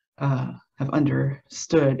have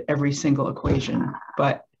understood every single equation,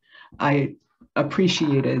 but I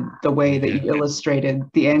appreciated the way that you illustrated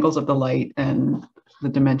the angles of the light and the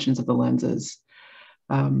dimensions of the lenses.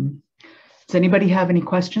 Does anybody have any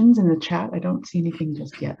questions in the chat? I don't see anything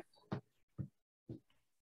just yet.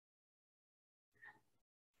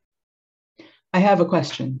 I have a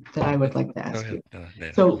question that I would like to ask you.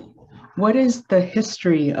 So what is the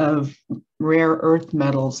history of rare earth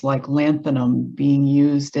metals like lanthanum being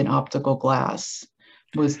used in optical glass?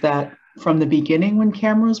 Was that from the beginning when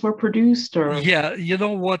cameras were produced, or? Yeah, you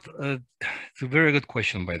know what? It's a very good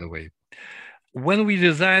question, by the way. When we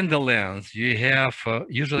design the lens, you have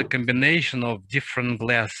usually a combination of different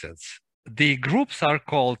glasses. The groups are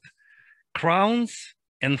called crowns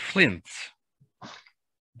and flints.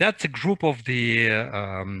 That's a group of the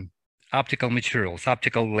optical materials,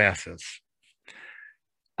 optical glasses.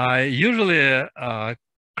 Usually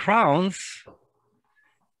crowns,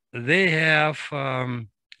 they have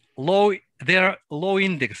they're low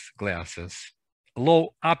index glasses,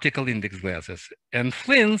 low optical index glasses, and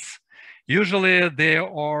flints, usually they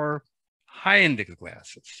are high index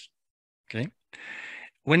glasses, okay?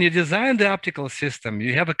 When you design the optical system,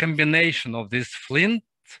 you have a combination of these flints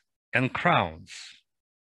and crowns,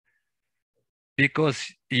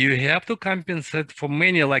 because you have to compensate for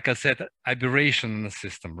many, like I said, aberration in the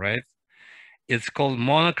system, right? It's called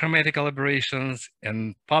monochromatic aberrations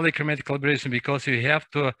and polychromatic aberration, because you have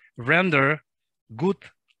to render good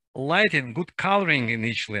lighting, good coloring in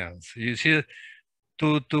each lens. You see,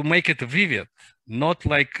 to make it vivid, not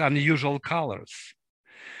like unusual colors.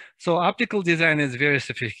 So optical design is very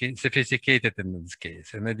sophisticated in this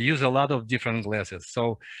case, and it uses a lot of different glasses.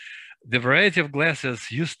 So the variety of glasses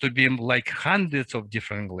used to be like hundreds of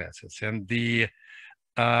different glasses, and the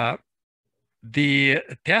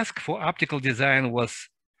task for optical design was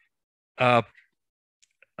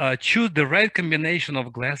choose the right combination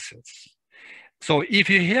of glasses. So if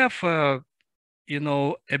you have you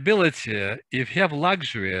know, ability, if you have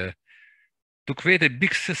luxury to create a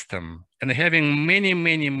big system and having many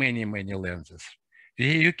lenses,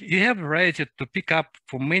 you have variety to pick up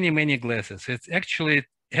for many glasses. It actually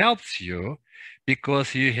helps you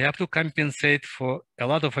because you have to compensate for a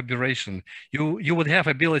lot of aberration. You would have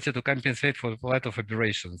ability to compensate for a lot of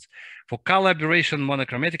aberrations. For color aberration,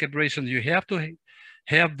 monochromatic aberration, you have to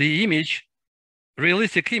have the image,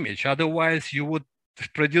 realistic image. Otherwise, you would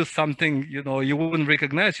produce something, you know, you wouldn't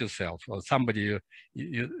recognize yourself or somebody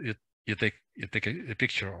you take a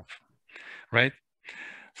picture of, right?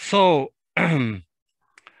 So and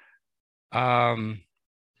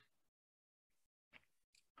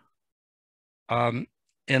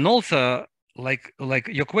also, like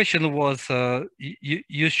your question was,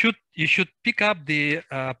 you should pick up the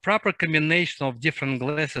proper combination of different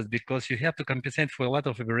glasses, because you have to compensate for a lot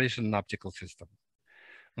of aberration in optical system.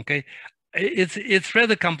 Okay, it's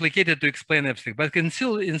rather complicated to explain everything, but in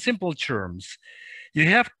simple terms, you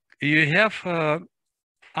have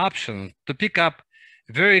options to pick up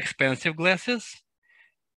very expensive glasses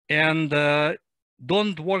and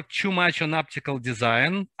don't work too much on optical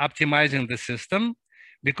design, optimizing the system,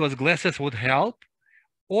 because glasses would help.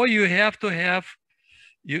 Or you have to have,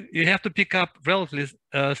 you have to pick up relatively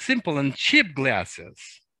simple and cheap glasses,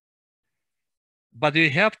 but you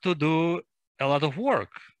have to do a lot of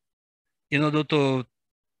work in order to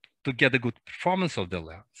get a good performance of the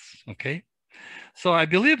lens, okay? So I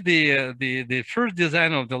believe the first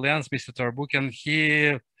designer of the lens, Mr. Tarbukin,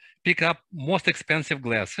 he picked up most expensive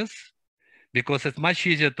glasses, because it's much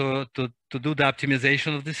easier to do the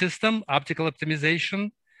optimization of the system, optical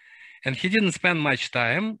optimization. And he didn't spend much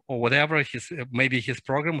time, or whatever, maybe his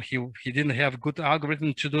program, he didn't have good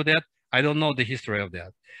algorithm to do that. I don't know the history of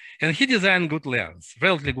that. And he designed good lens,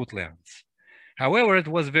 relatively good lens. However, it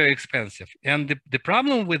was very expensive. And the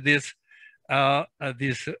problem with this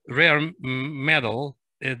rare metal,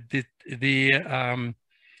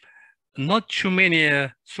 not too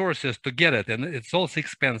many sources to get it, and it's also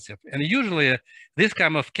expensive. And usually this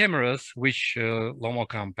kind of cameras, which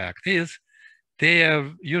LOMO-compact is, they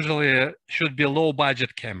usually should be low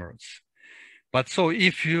budget cameras. But so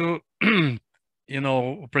if you,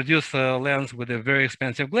 produce a lens with a very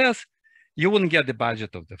expensive glass, you wouldn't get the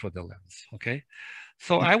budget for the lens, okay?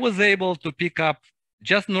 So I was able to pick up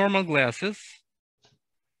just normal glasses,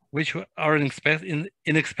 which are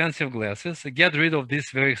inexpensive glasses, get rid of these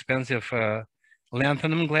very expensive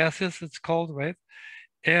lanthanum glasses, it's called, right?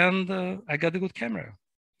 And I got a good camera,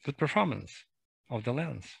 good performance of the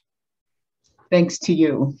lens. Thanks to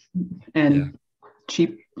you and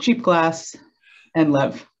cheap glass and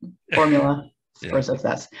Lev formula for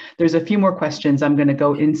success. There's a few more questions. I'm going to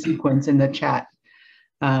go in sequence in the chat.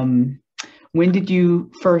 When did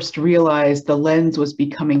you first realize the lens was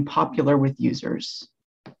becoming popular with users?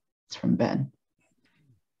 It's from Ben.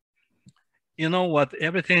 You know what?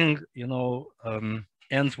 Everything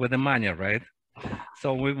ends with the money, right?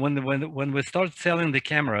 So when we started selling the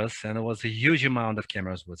cameras, and it was a huge amount of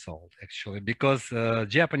cameras we sold actually, because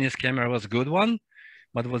Japanese camera was a good one,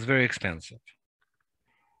 but it was very expensive.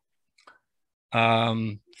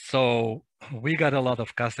 So we got a lot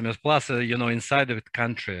of customers, plus, inside of the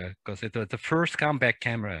country, because it was the first compact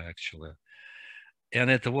camera actually. And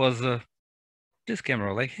it was this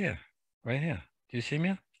camera like here, right here. Do you see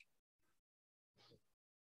me?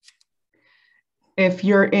 If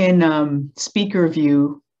you're in speaker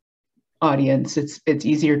view audience, it's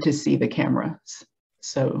easier to see the cameras.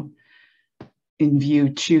 So in view,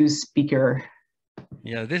 choose speaker.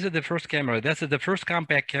 Yeah, this is the first camera. That's the first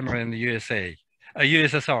compact camera in the USA,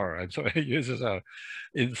 USSR. I'm sorry, USSR,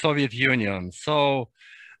 in Soviet Union. So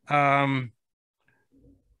the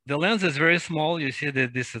lens is very small. You see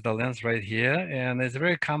that this is the lens right here, and it's a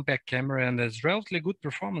very compact camera, and it's relatively good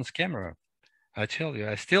performance camera. I tell you,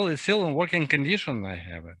 it's still in working condition. I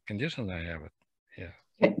have it. Yeah.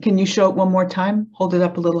 Can you show it one more time? Hold it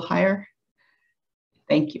up a little higher.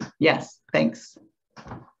 Thank you. Yes, thanks.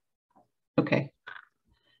 Okay.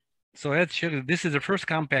 So actually, this is the first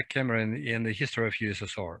compact camera in the history of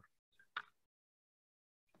USSR.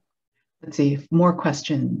 Let's see, more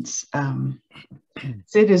questions.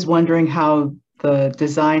 Sid is wondering how the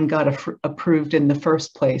design got approved in the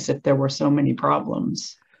first place if there were so many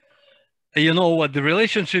problems. You know what, the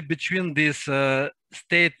relationship between this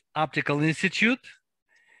State Optical Institute,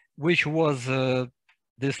 which was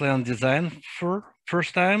this lens design for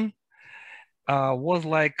first time, was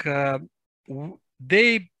like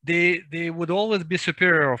they would always be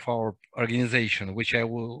superior of our organization, which I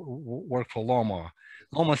will work for LOMO.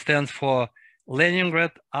 LOMO stands for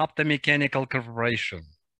Leningrad Opto-Mechanical Corporation.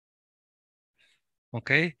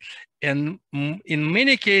 Okay, and in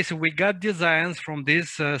many cases we got designs from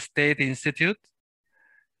this state institute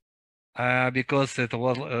because it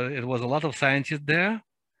was a lot of scientists there.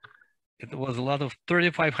 It was a lot of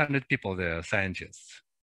 3,500 people there, scientists.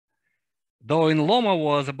 Though in LOMO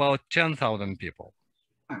was about 10,000 people,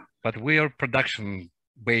 but we are production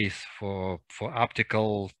base for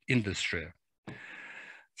optical industry.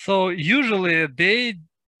 So usually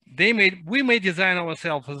we may design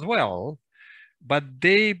ourselves as well, but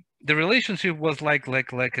the relationship was like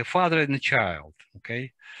a father and a child.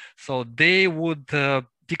 Okay, so they would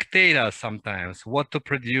dictate us sometimes what to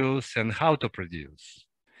produce and how to produce.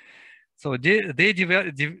 So they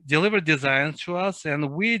deliver designs to us,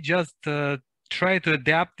 and we just try to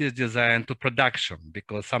adapt this design to production,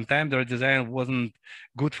 because sometimes their design wasn't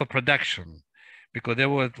good for production because they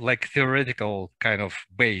were like theoretical kind of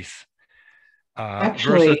base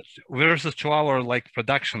versus to our like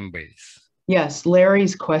production base. Yes,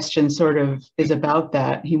 Larry's question sort of is about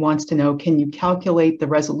that. He wants to know, can you calculate the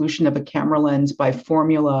resolution of a camera lens by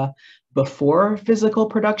formula before physical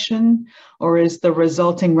production, or is the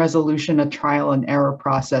resulting resolution a trial and error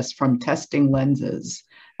process from testing lenses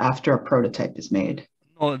after a prototype is made?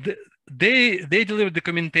 No, they delivered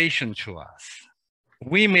documentation to us.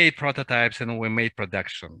 We made prototypes and we made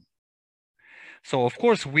production. So of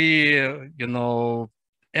course we,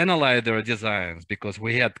 analyze their designs because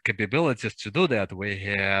we had capabilities to do that. We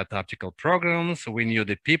had optical programs. We knew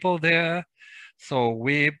the people there. So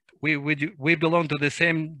we belong to the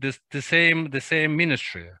same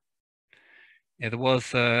ministry. It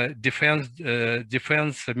was defense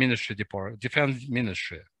ministry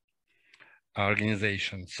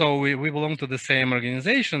organization. So we belong to the same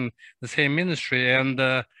organization, the same ministry, and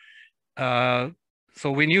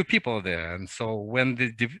so we knew people there. And so when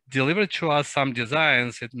they delivered to us some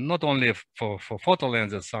designs, not only for photo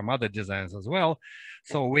lenses, some other designs as well.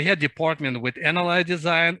 So we had department with analyze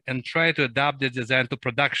design and try to adapt the design to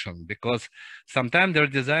production, because sometimes their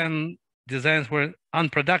designs were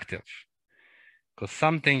unproductive. Because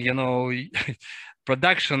something, you know,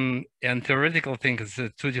 production and theoretical things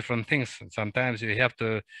is two different things. And sometimes you have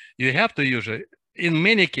to usually, in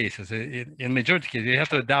many cases, in majority cases, you have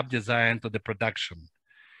to adapt design to the production,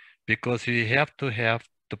 because you have to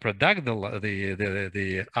product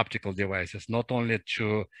the optical devices, not only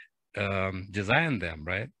to design them,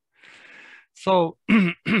 right? So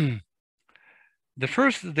the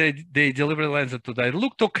first they delivered lenses to that, it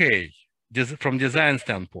looked okay from design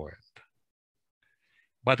standpoint.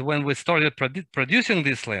 But when we started producing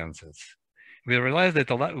these lenses, we realized that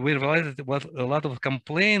there was a lot of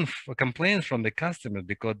complaints from the customer,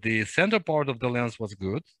 because the center part of the lens was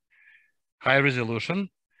good, high resolution,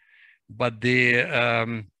 but the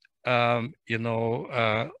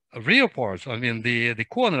rear parts, I mean the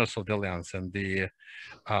corners of the lens and the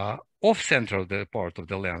off center of the part of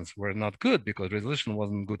the lens were not good, because resolution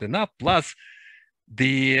wasn't good enough. Plus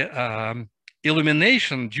the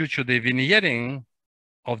illumination due to the vignetting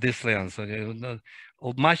of this lens, so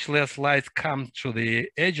much less light come to the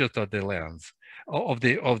edges of the lens of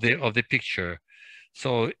the picture.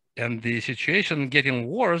 So, and the situation getting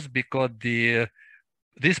worse because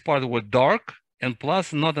this part was dark and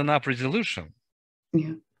plus not enough resolution.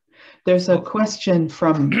 Yeah, there's a question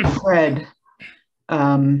from Fred.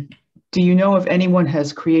 Do you know if anyone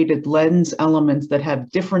has created lens elements that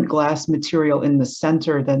have different glass material in the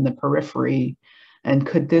center than the periphery? And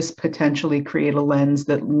could this potentially create a lens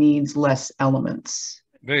that needs less elements?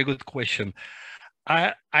 Very good question.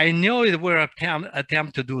 I know it were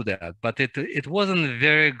attempt to do that, but it wasn't a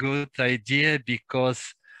very good idea,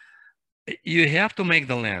 because you have to make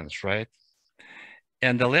the lens, right?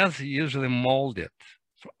 And the lens usually molded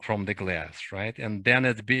from the glass, right? And then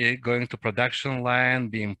it's going to production line,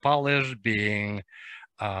 being polished, being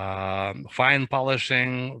fine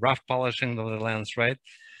polishing, rough polishing of the lens, right?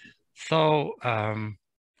 So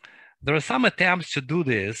there are some attempts to do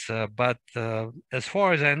this, but as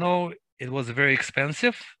far as I know, it was very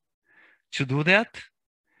expensive to do that.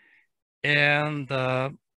 And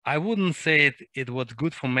I wouldn't say it was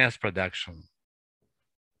good for mass production.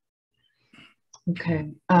 Okay.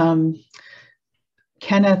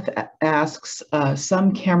 Kenneth asks,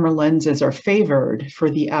 some camera lenses are favored for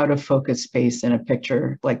the out of focus space in a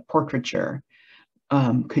picture, like portraiture.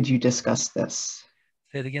 Could you discuss this?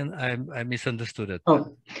 Say it again, I misunderstood it.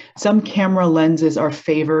 Oh, some camera lenses are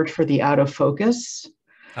favored for the out of focus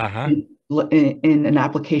in an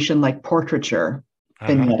application like portraiture,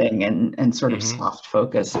 vignetting, and sort of soft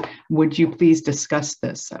focus. Would you please discuss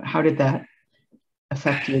this? How did that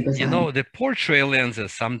affect your design? You know, the portrait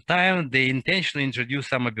lenses, sometimes they intentionally introduce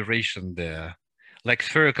some aberration there, like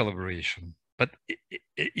spherical aberration. But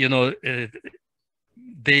you know,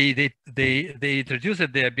 they introduce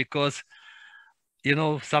it there because, you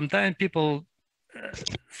know, sometimes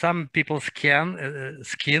some people's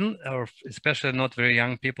skin, or especially not very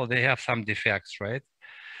young people, they have some defects, right?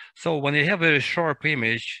 So when you have a very sharp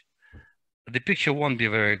image, the picture won't be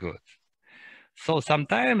very good. So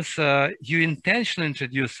sometimes you intentionally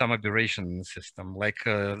introduce some aberration in the system, like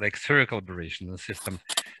spherical aberration in the system,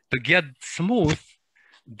 to get smooth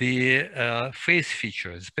the face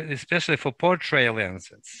features, especially for portrait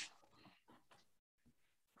lenses.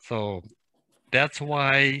 So that's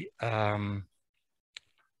why.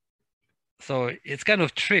 So it's kind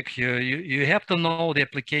of trick. You have to know the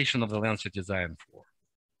application of the lens you design for.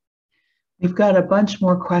 We've got a bunch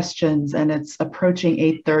more questions, and it's approaching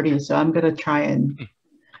 8:30, so I'm going to try and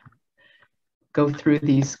go through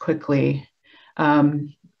these quickly.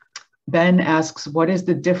 Ben asks, what is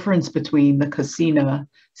the difference between the Casina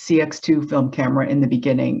CX2 film camera in the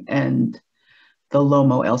beginning and the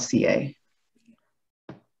LOMO LCA?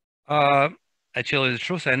 Actually, the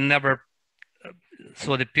truth, I never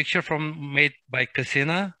saw the picture made by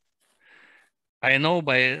Casina. I know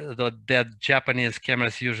that Japanese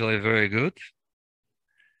cameras usually very good.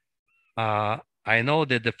 I know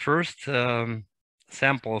that the first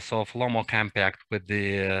samples of LOMO-compact with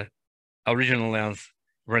the original lens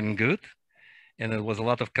weren't good, and there was a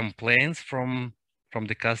lot of complaints from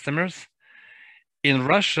the customers. In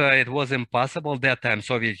Russia, it was impossible that time,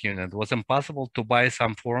 Soviet Union, it was impossible to buy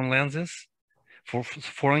some foreign lenses for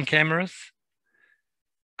foreign cameras,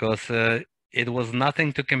 because it was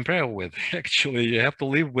nothing to compare with. Actually, you have to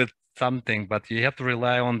live with something, but you have to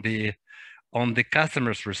rely on the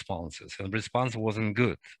customer's responses, and response wasn't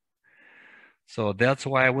good. So that's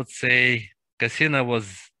why I would say Cassina was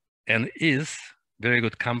and is very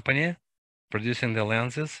good company producing the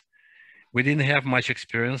lenses. We didn't have much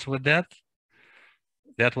experience with that.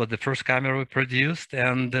 That was the first camera we produced,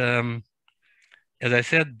 and as I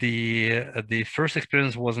said, the first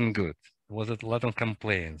experience wasn't good. There was a lot of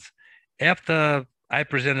complaints. After I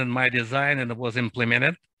presented my design and it was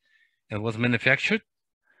implemented and was manufactured,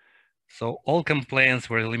 so all complaints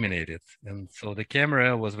were eliminated. And so the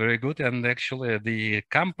camera was very good. And actually the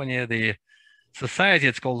company, the society,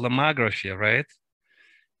 it's called Lithography, right?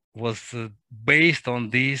 Was based on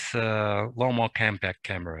this LOMO-compact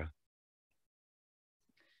camera.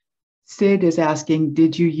 Sid is asking,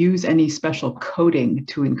 did you use any special coating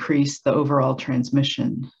to increase the overall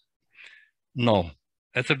transmission? No,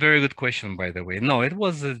 that's a very good question, by the way. No, it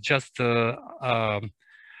was just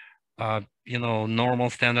you know, normal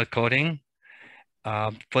standard coating.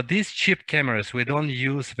 For these cheap cameras, we don't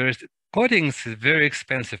use coatings is very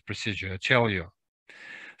expensive procedure, I tell you.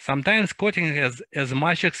 Sometimes coating is as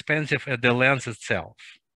much expensive as the lens itself,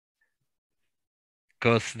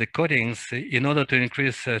 because the coatings, in order to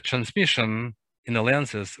increase transmission in the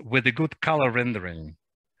lenses with a good color rendering.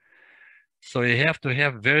 So you have to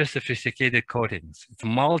have very sophisticated coatings. It's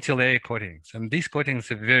multi-layer coatings, and these coatings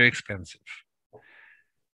are very expensive.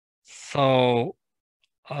 So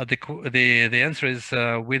the answer is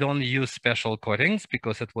we don't use special coatings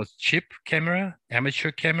because it was cheap camera,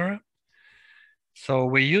 amateur camera. So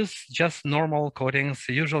we use just normal coatings.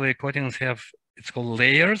 Usually coatings have, it's called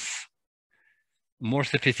layers. More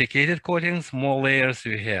sophisticated coatings, more layers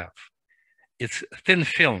you have. It's thin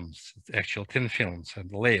films, it's actual thin films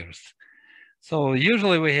and layers. So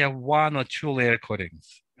usually we have 1 or 2 layer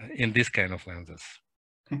coatings in this kind of lenses.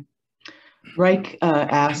 Okay. Reich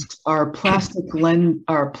asks, are plastic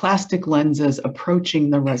lenses approaching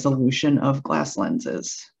the resolution of glass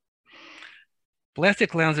lenses?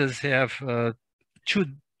 Plastic lenses have 2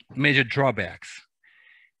 major drawbacks.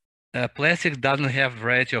 Plastic doesn't have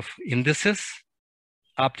variety of indices,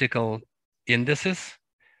 optical indices,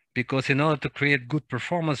 because in order to create good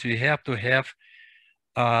performance, you have to have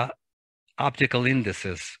optical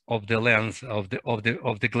indices of the lens of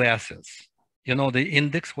the glasses. You know the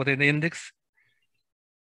index. What is the index?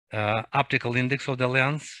 Optical index of the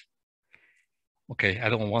lens. Okay, I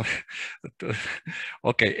don't want to.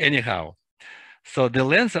 Okay, anyhow. So the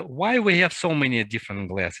lens, why we have so many different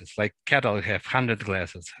glasses? Like Catalog have 100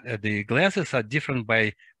 glasses. The glasses are different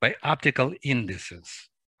by optical indices.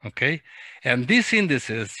 Okay, and these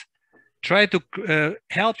indices try to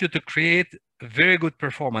help you to create very good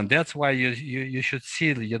performance. That's why you should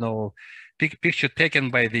see, you know, picture taken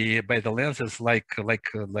by the lenses like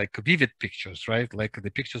vivid pictures, right? Like the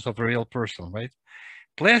pictures of a real person, right?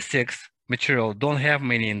 Plastics material don't have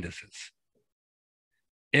many indices,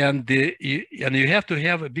 and you have to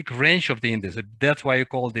have a big range of the indices. That's why you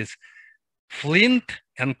call this flint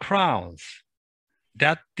and crowns.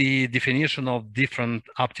 That's the definition of different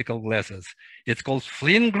optical glasses. It's called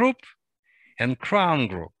flint group and crown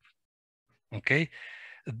group. Okay,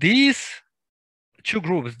 these 2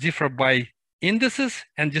 groups differ by indices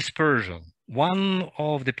and dispersion. One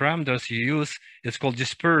of the parameters you use is called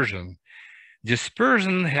dispersion.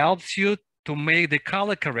 Dispersion helps you to make the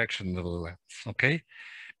color correction of the lens, okay?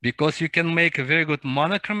 Because you can make a very good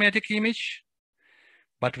monochromatic image,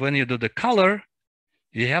 but when you do the color,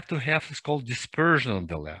 you have to have what's called dispersion of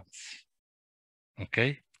the lens,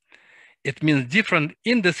 okay? It means different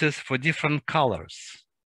indices for different colors.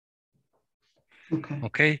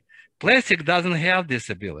 Okay. Plastic doesn't have this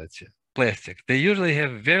ability. Plastic, they usually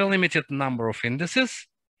have very limited number of indices,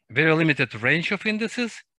 very limited range of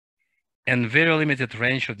indices, and very limited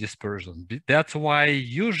range of dispersion. That's why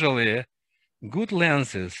usually good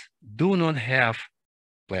lenses do not have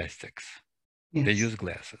plastics. Yes. They use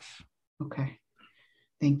glasses. Okay,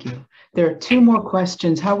 thank you. There are 2 more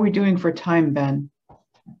questions. How are we doing for time, Ben?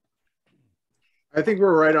 I think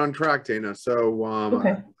we're right on track, Dana. So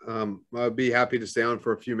okay. I'd be happy to stay on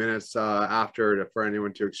for a few minutes after for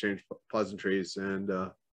anyone to exchange pleasantries, and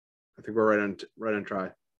I think we're right on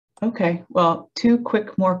track. Okay, well, 2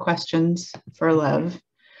 quick more questions for Lev.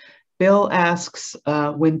 Bill asks,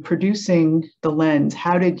 when producing the lens,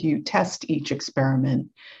 how did you test each experiment?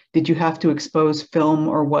 Did you have to expose film,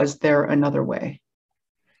 or was there another way?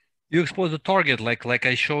 You expose the target, like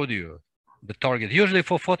I showed you. The target. Usually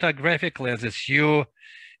for photographic lenses,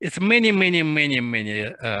 it's many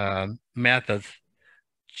methods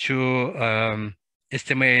to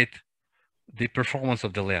estimate the performance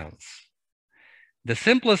of the lens. The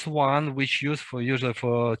simplest one, which usually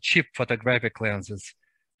for cheap photographic lenses,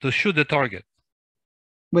 to shoot the target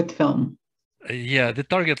with film. Yeah, the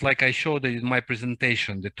target, like I showed in my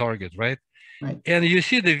presentation, the target, right? Right. And you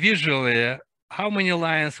see the visually, how many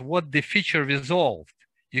lines, what the feature resolved.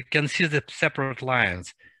 You can see the separate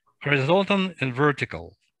lines, horizontal and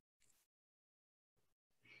vertical.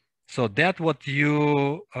 So that's what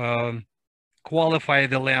you qualify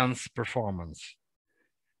the lens performance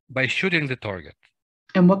by shooting the target.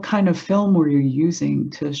 And what kind of film were you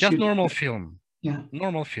using to shoot? Just normal film. Yeah.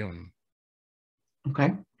 Normal film.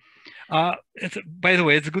 Okay. By the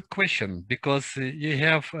way, it's a good question because you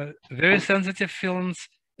have very sensitive films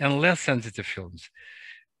and less sensitive films.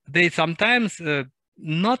 They sometimes,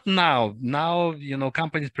 not now,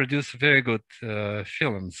 companies produce very good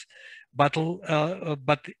films, but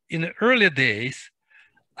in the early days,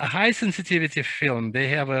 a high sensitivity film, they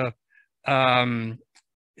have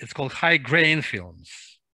it's called high grain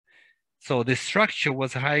films. So the structure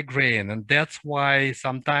was high grain, and that's why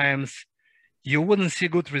sometimes you wouldn't see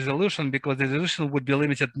good resolution because the resolution would be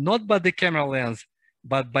limited not by the camera lens,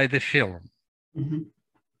 but by the film. Mm-hmm.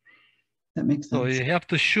 That makes sense. So you have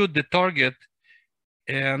to shoot the target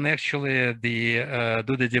and actually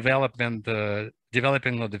do the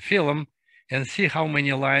developing of the film and see how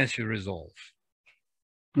many lines you resolve.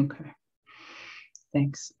 Okay.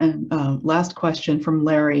 Thanks. And last question from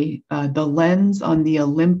Larry. The lens on the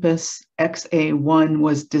Olympus XA1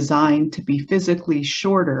 was designed to be physically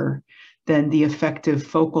shorter than the effective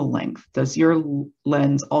focal length. Does your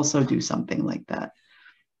lens also do something like that?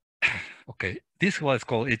 Okay, this was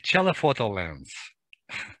called a telephoto lens.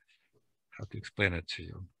 How to explain it to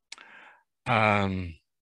you?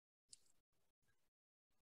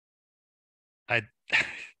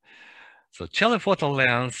 So telephoto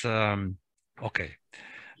lens, okay,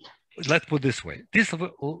 let's put it this way. This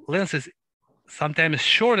lens is sometimes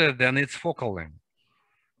shorter than its focal length.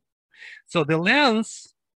 So the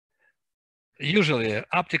lens, usually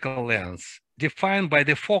optical lens, defined by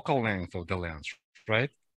the focal length of the lens,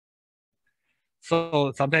 right?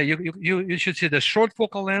 So sometimes you should see the short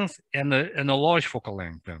focal length and a large focal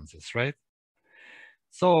length lenses, right?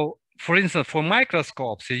 So for instance, for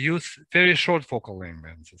microscopes, you use very short focal length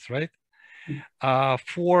lenses, right?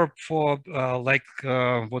 For what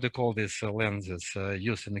do you call these lenses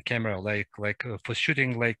used in the camera, for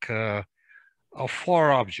shooting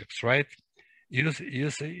far objects, right?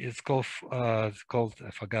 It's called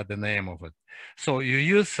I forgot the name of it. So you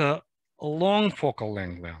use a long focal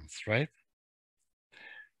length lens, right?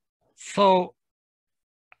 So,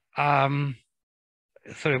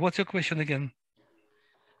 sorry, what's your question again?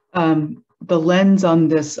 The lens on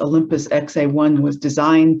this Olympus XA1 was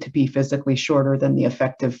designed to be physically shorter than the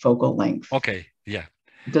effective focal length. Okay, yeah.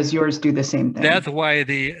 Does yours do the same thing? That's why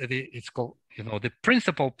it's called, the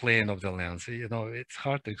principal plane of the lens. It's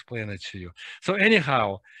hard to explain it to you. So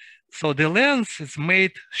anyhow, so the lens is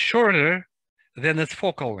made shorter than its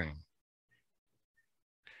focal length.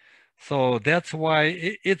 So that's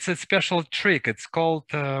why it's a special trick. It's called,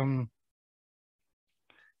 I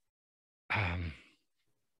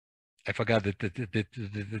forgot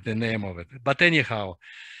the name of it. But anyhow,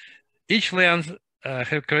 each lens has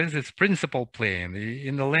its principal plane.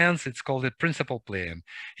 In the lens, it's called the principal plane.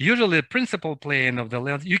 Usually the principal plane of the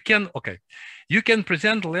lens, you can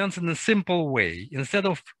present the lens in a simple way. Instead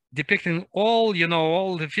of depicting all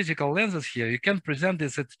the physical lenses here, you can present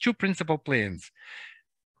this as two principal planes.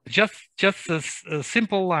 Just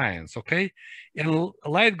simple lines, okay? And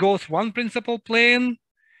light goes one principal plane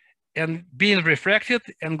and being refracted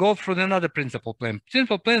and go through another principal plane.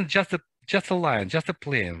 Principal plane is just a line, just a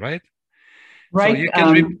plane, right? Right. So you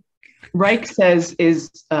can Reich says is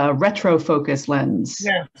retrofocus lens.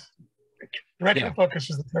 Yeah, retrofocus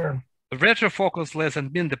is the term. The retrofocus lens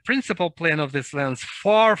and being the principal plane of this lens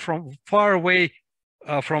far away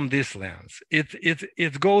from this lens.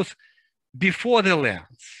 It goes before the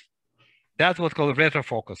lens. That's what's called a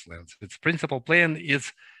retrofocus lens. Its principal plane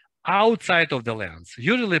is outside of the lens.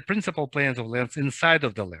 Usually principal planes of lens inside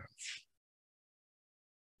of the lens.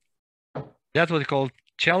 That's what we call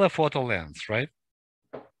telephoto lens, right?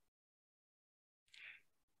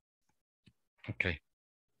 Okay.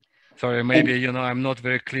 Sorry, maybe I'm not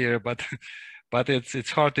very clear, but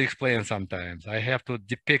it's hard to explain sometimes. I have to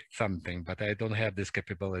depict something, but I don't have this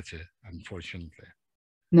capability, unfortunately.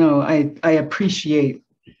 No, I appreciate.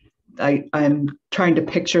 I'm trying to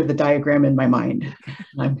picture the diagram in my mind.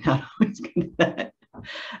 I'm not always good at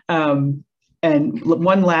that. And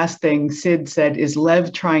one last thing Sid said, is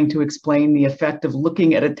Lev trying to explain the effect of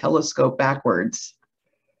looking at a telescope backwards?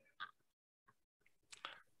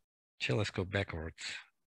 Telescope backwards.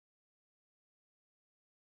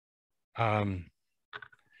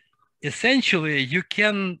 Essentially, you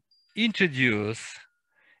can introduce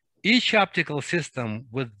each optical system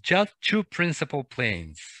with just two principal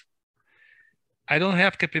planes. I don't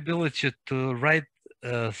have capability to write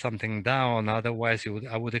something down, otherwise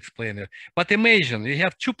I would explain it. But imagine you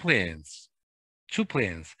have two planes.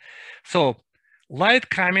 So light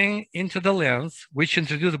coming into the lens, which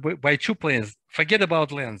introduced by two planes. Forget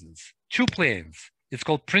about lenses. Two planes. It's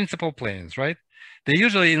called principal planes, right? They're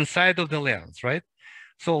usually inside of the lens, right?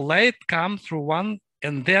 So light comes through one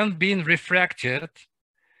and then being refracted,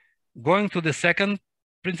 going to the second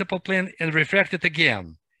principal plane and refracted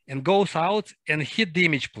again, and goes out and hit the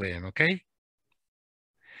image plane, okay?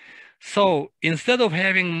 So instead of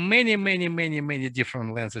having many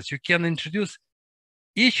different lenses, you can introduce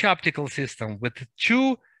each optical system with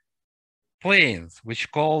two planes,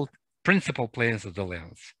 which called principal planes of the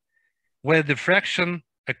lens, where diffraction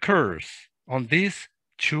occurs on these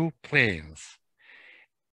two planes.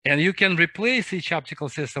 And you can replace each optical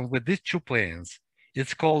system with these two planes.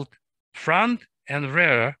 It's called front and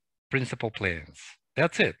rear principal planes.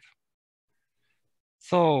 That's it.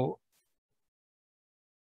 So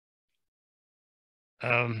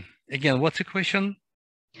again, what's the question?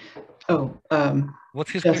 Oh, what's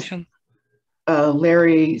his just, question?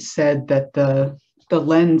 Larry said that the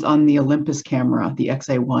lens on the Olympus camera, the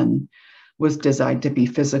XA1, was designed to be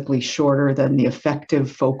physically shorter than the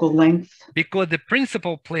effective focal length. Because the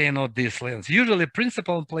principal plane of this lens, usually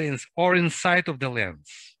principal planes are inside of the lens.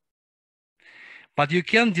 But you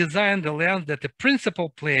can design the lens that the principal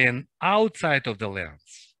plane outside of the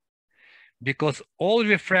lens, because all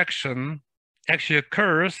refraction actually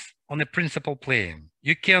occurs on the principal plane.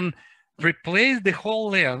 You can replace the whole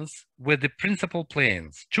lens with the principal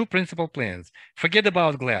planes, two principal planes. Forget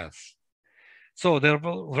about glass. So the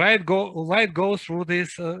light goes through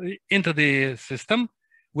this into the system,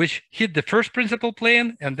 which hit the first principal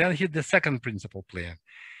plane and then hit the second principal plane.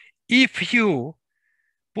 If you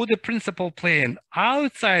put the principal plane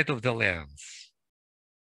outside of the lens,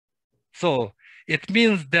 so it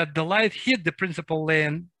means that the light hit the principal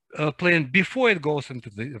plane before it goes into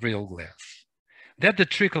the real glass. That's the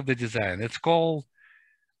trick of the design. It's called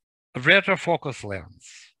a retrofocus lens.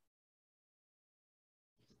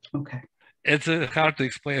 Okay. It's hard to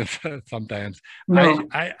explain sometimes. No.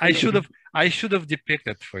 I should have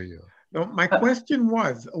depicted for you. No, my question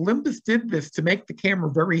was, Olympus did this to make the camera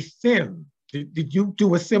very thin. Did you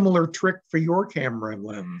do a similar trick for your camera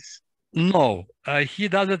lens? No, he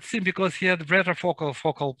does it because he had retrofocal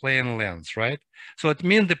focal plane lens, right? So it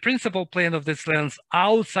means the principal plane of this lens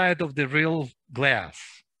outside of the real glass,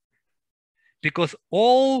 because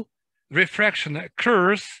all refraction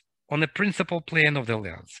occurs on the principal plane of the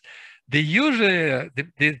lens. The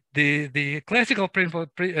classical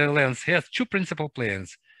lens has two principal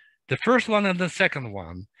planes, the first one and the second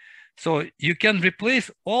one. So you can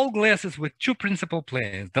replace all glasses with two principal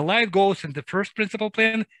planes. The light goes in the first principal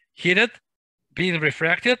plane, hit it, being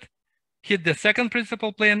refracted, hit the second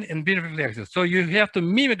principal plane and being reflected. So you have to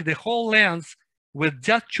mimic the whole lens with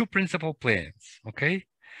just two principal planes, okay?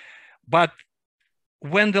 But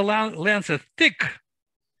when the lens is thick,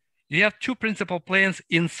 you have two principal planes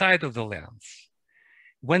inside of the lens.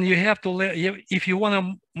 When you have to, if you want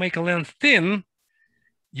to make a lens thin,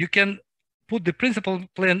 you can put the principal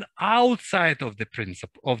plane outside of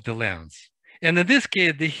the lens. And in this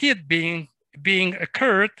case, the hit being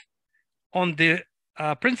occurred on the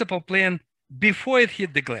principal plane before it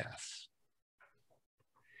hit the glass.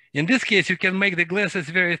 In this case, you can make the glasses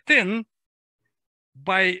very thin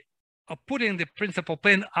by putting the principal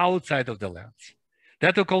plane outside of the lens.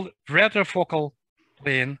 That we call retrofocal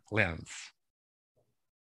plane lens.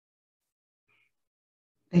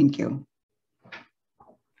 Thank you.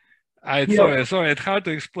 Sorry, it's hard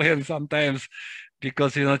to explain sometimes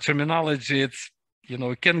because, terminology,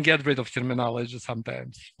 you can get rid of terminology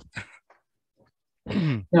sometimes.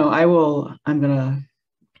 No,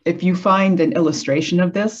 if you find an illustration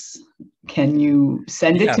of this, can you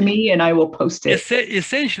send it to me and I will post it?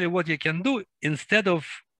 Essentially what you can do, instead of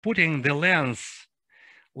putting the lens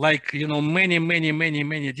like,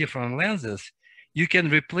 many different lenses, you can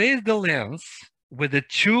replace the lens with the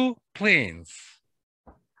two planes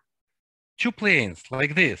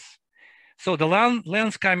like this. So the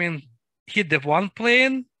lens coming, hit the one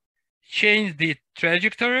plane, change the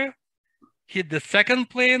trajectory, hit the second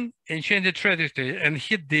plane and change the trajectory and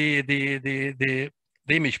hit the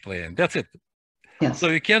image plane. That's it. Yes. So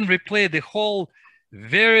you can replay the whole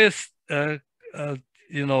various,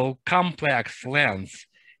 complex lens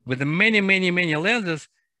with many lenses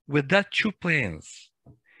with that two planes.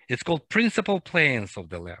 It's called principal planes of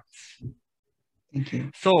the lens. Thank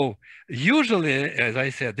you. So usually, as I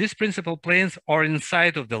said, these principal planes are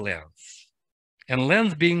inside of the lens. and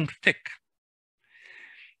lens being thick.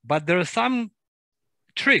 But there is some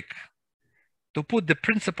trick to put the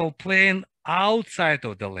principal plane outside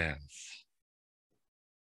of the lens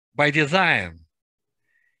by design.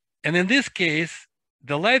 And in this case,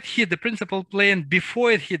 the light hit the principal plane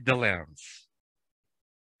before it hit the lens.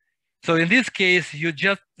 So in this case, you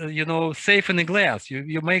just, safen the glass.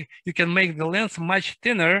 You can make the lens much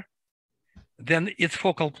thinner than its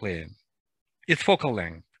focal plane, its focal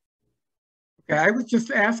length. Okay, I was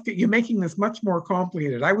just asking, you're making this much more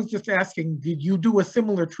complicated. I was just asking, did you do a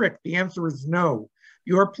similar trick? The answer is no.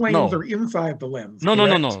 Your planes are inside the lens.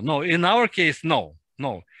 No. In our case, no.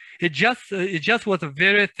 It just was a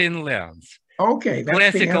very thin lens. Okay, that's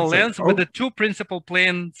classical the answer. lens with the two principal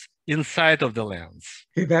planes inside of the lens.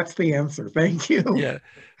 Okay, that's the answer. Thank you. Yeah,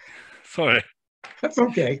 sorry. That's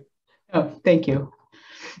okay. Oh, thank you.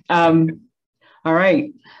 All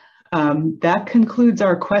right. That concludes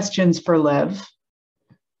our questions for Lev.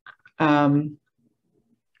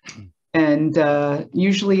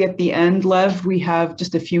 Usually at the end, Lev, we have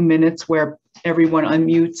just a few minutes where everyone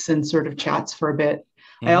unmutes and sort of chats for a bit.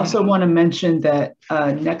 I also want to mention that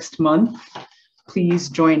next month, please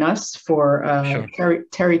join us for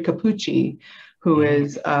Terry Capucci, who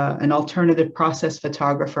is an alternative process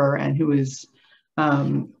photographer and who is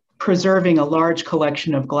preserving a large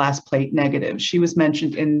collection of glass plate negatives. She was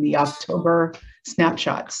mentioned in the October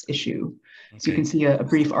Snapshots issue. Okay. So you can see a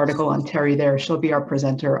brief article on Terry there. She'll be our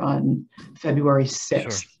presenter on February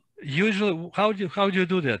 6th. Sure. Usually, how do you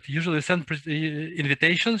do that? Usually send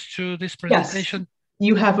invitations to this presentation? Yes.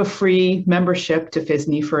 You have a free membership to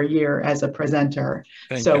PHSNE for a year as a presenter.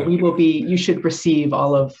 Thank so you. You should receive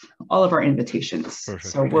all of our invitations. Perfect.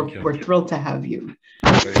 So we're thrilled to have you.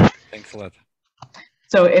 Great. Thanks a lot.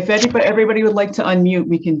 So if everybody would like to unmute,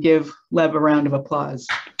 we can give Lev a round of applause.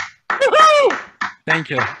 Thank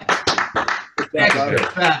you. Thank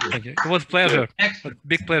you. It was a pleasure. A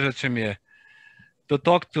big pleasure to me to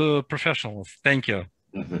talk to professionals. Thank you.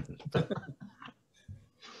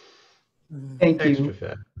 Thank you.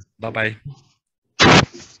 Bye-bye.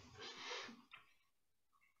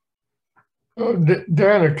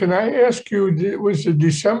 Dana, can I ask you, it was the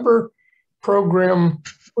December program,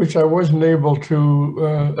 which I wasn't able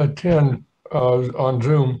to attend on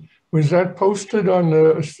Zoom. Was that posted on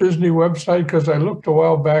the PHSNE website? Because I looked a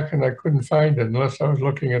while back and I couldn't find it unless I was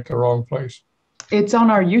looking at the wrong place. It's on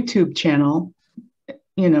our YouTube channel.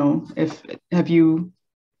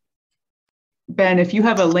 Ben, if you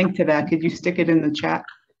have a link to that, could you stick it in the chat?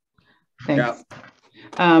 Thanks.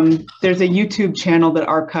 Yeah. There's a YouTube channel that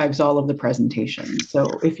archives all of the presentations. So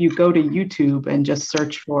if you go to YouTube and just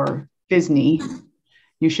search for PHSNE,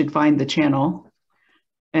 you should find the channel.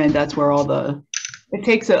 And that's where it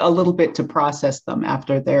takes a little bit to process them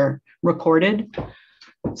after they're recorded.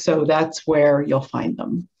 So that's where you'll find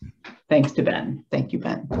them. Thanks to Ben. Thank you,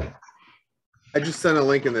 Ben. I just sent a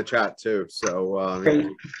link in the chat too. So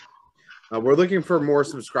we're looking for more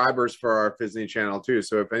subscribers for our PHSNE channel too.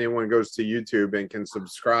 So if anyone goes to YouTube and can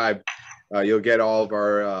subscribe, you'll get all of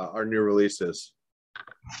our new releases.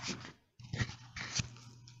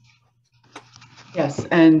 Yes,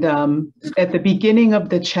 and at the beginning of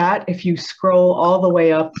the chat, if you scroll all the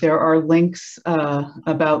way up, there are links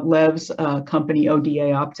about Lev's company,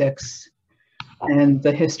 ODA Optics, and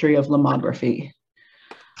the history of lomography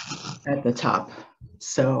at the top.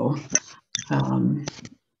 So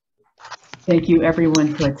thank you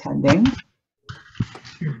everyone for attending.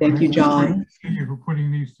 Thank you, John. Thank you for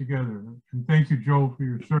putting these together. And thank you, Joe, for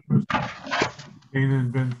your service. Dana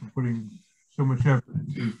and Ben for putting so much effort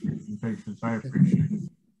into these presentations. I appreciate it.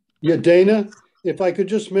 Yeah, Dana, if I could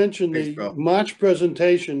just mention the March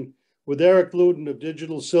presentation with Eric Luden of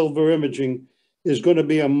Digital Silver Imaging is going to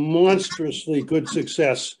be a monstrously good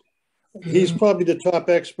success. He's probably the top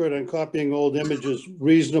expert on copying old images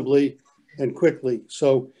reasonably and quickly.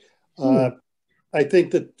 So I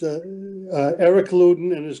think that Eric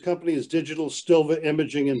Luden and his company is Digital Silver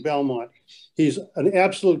Imaging in Belmont. He's an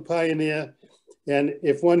absolute pioneer. And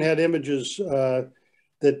if one had images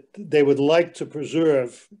that they would like to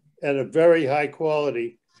preserve at a very high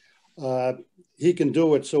quality, he can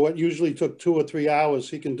do it. So what usually took 2 or 3 hours,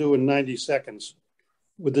 he can do in 90 seconds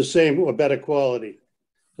with the same or better quality.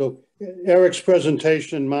 So Eric's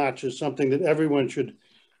presentation in March is something that everyone should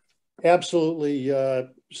absolutely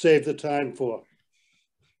save the time for.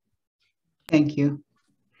 Thank you.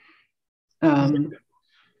 Is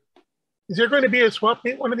there going to be a swap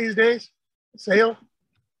meet one of these days? Sale?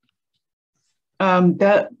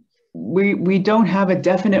 That we don't have a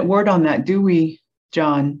definite word on that, do we,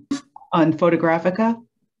 John? On Photographica?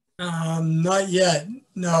 Not yet.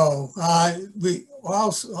 No.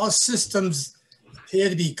 All systems appear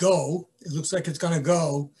to be go. It looks like it's going to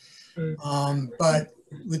go. But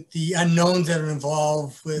with the unknowns that are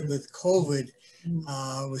involved with COVID,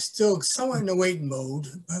 we're still somewhat in a waiting mode,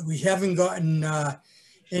 but we haven't gotten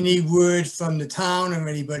any word from the town or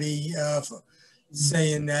anybody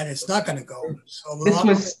saying that it's not going to go. So this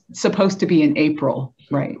was supposed to be in April,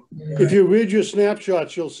 right? If you read your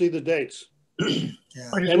snapshots, you'll see the dates. Yeah.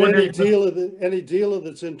 And any dealer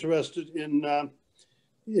that's interested in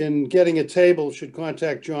getting a table should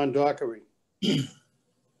contact John Dockery.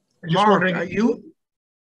 Mark,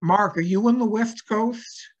 are you on the West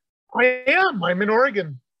Coast? I am. I'm in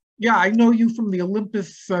Oregon. Yeah, I know you from the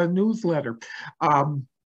Olympus newsletter.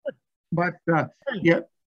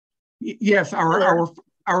 Yes,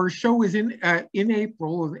 our show is in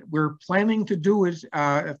April. We're planning to do it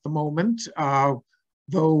at the moment,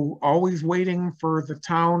 though always waiting for the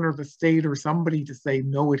town or the state or somebody to say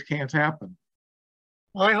no, it can't happen.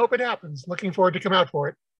 Well, I hope it happens. Looking forward to come out for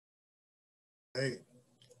it. Hey.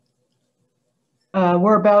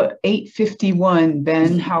 We're about 8:51.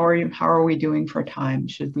 Ben, how are we doing for time?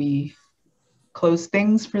 Should we close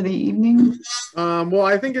things for the evening? Well,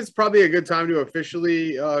 I think it's probably a good time to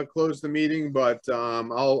officially close the meeting, but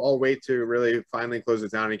I'll wait to really finally close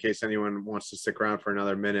it down in case anyone wants to stick around for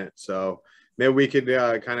another minute. So maybe we could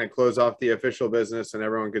kind of close off the official business and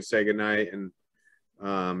everyone could say goodnight. And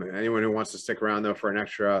anyone who wants to stick around though for an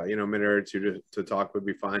extra minute or two to talk would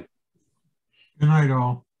be fine. Good night,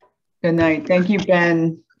 all. Good night. Thank you,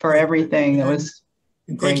 Ben, for everything. It was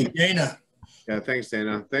great. Thank you, Dana. Yeah, thanks,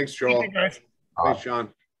 Dana. Thanks, Joel. Thank you, guys. Thanks, Sean.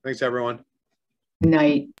 Thanks, everyone. Good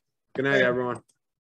night. Good night, everyone.